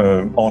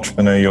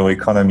entrepreneurial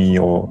economy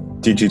or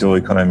digital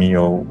economy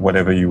or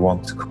whatever you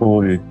want to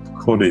call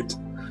it.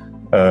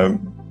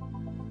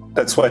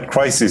 That's what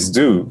crises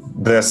do.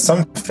 There's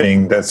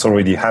something that's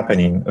already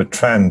happening, a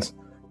trend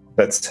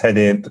that's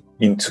headed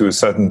into a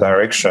certain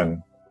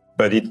direction,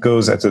 but it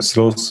goes at a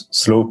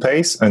slow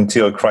pace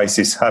until a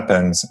crisis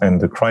happens, and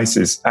the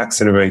crisis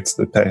accelerates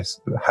the pace,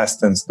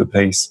 hastens the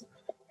pace,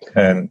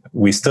 and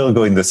we still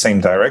go in the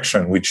same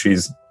direction, which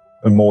is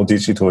a more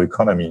digital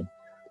economy.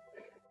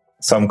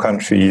 Some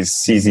countries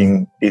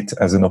seizing it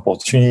as an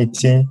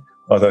opportunity,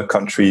 other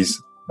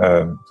countries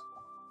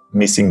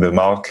missing the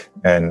mark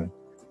and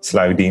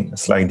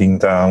sliding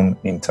down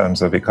in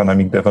terms of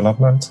economic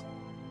development.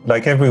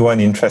 Like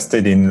everyone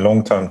interested in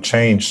long-term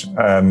change,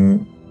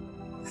 I'm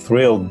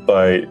thrilled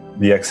by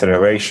the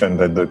acceleration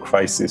that the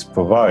crisis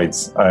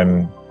provides.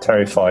 I'm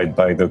terrified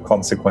by the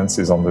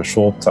consequences on the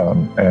short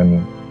term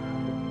and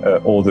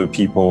all the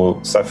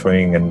people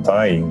suffering and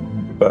dying.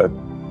 But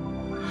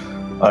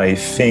I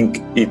think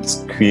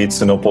it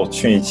creates an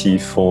opportunity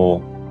for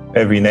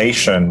every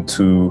nation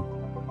to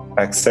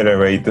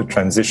accelerate the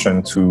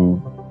transition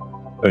to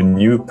a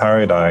new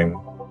paradigm.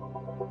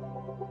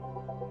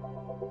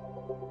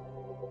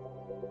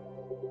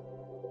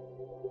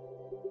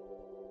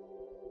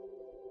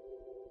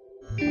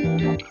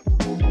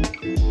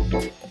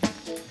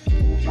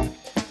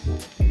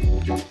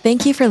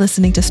 Thank you for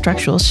listening to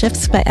Structural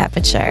Shifts by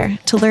Aperture.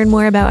 To learn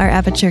more about our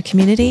Aperture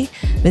community,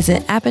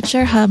 visit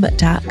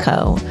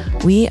aperturehub.co.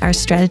 We are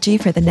strategy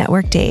for the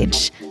networked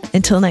age.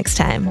 Until next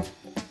time.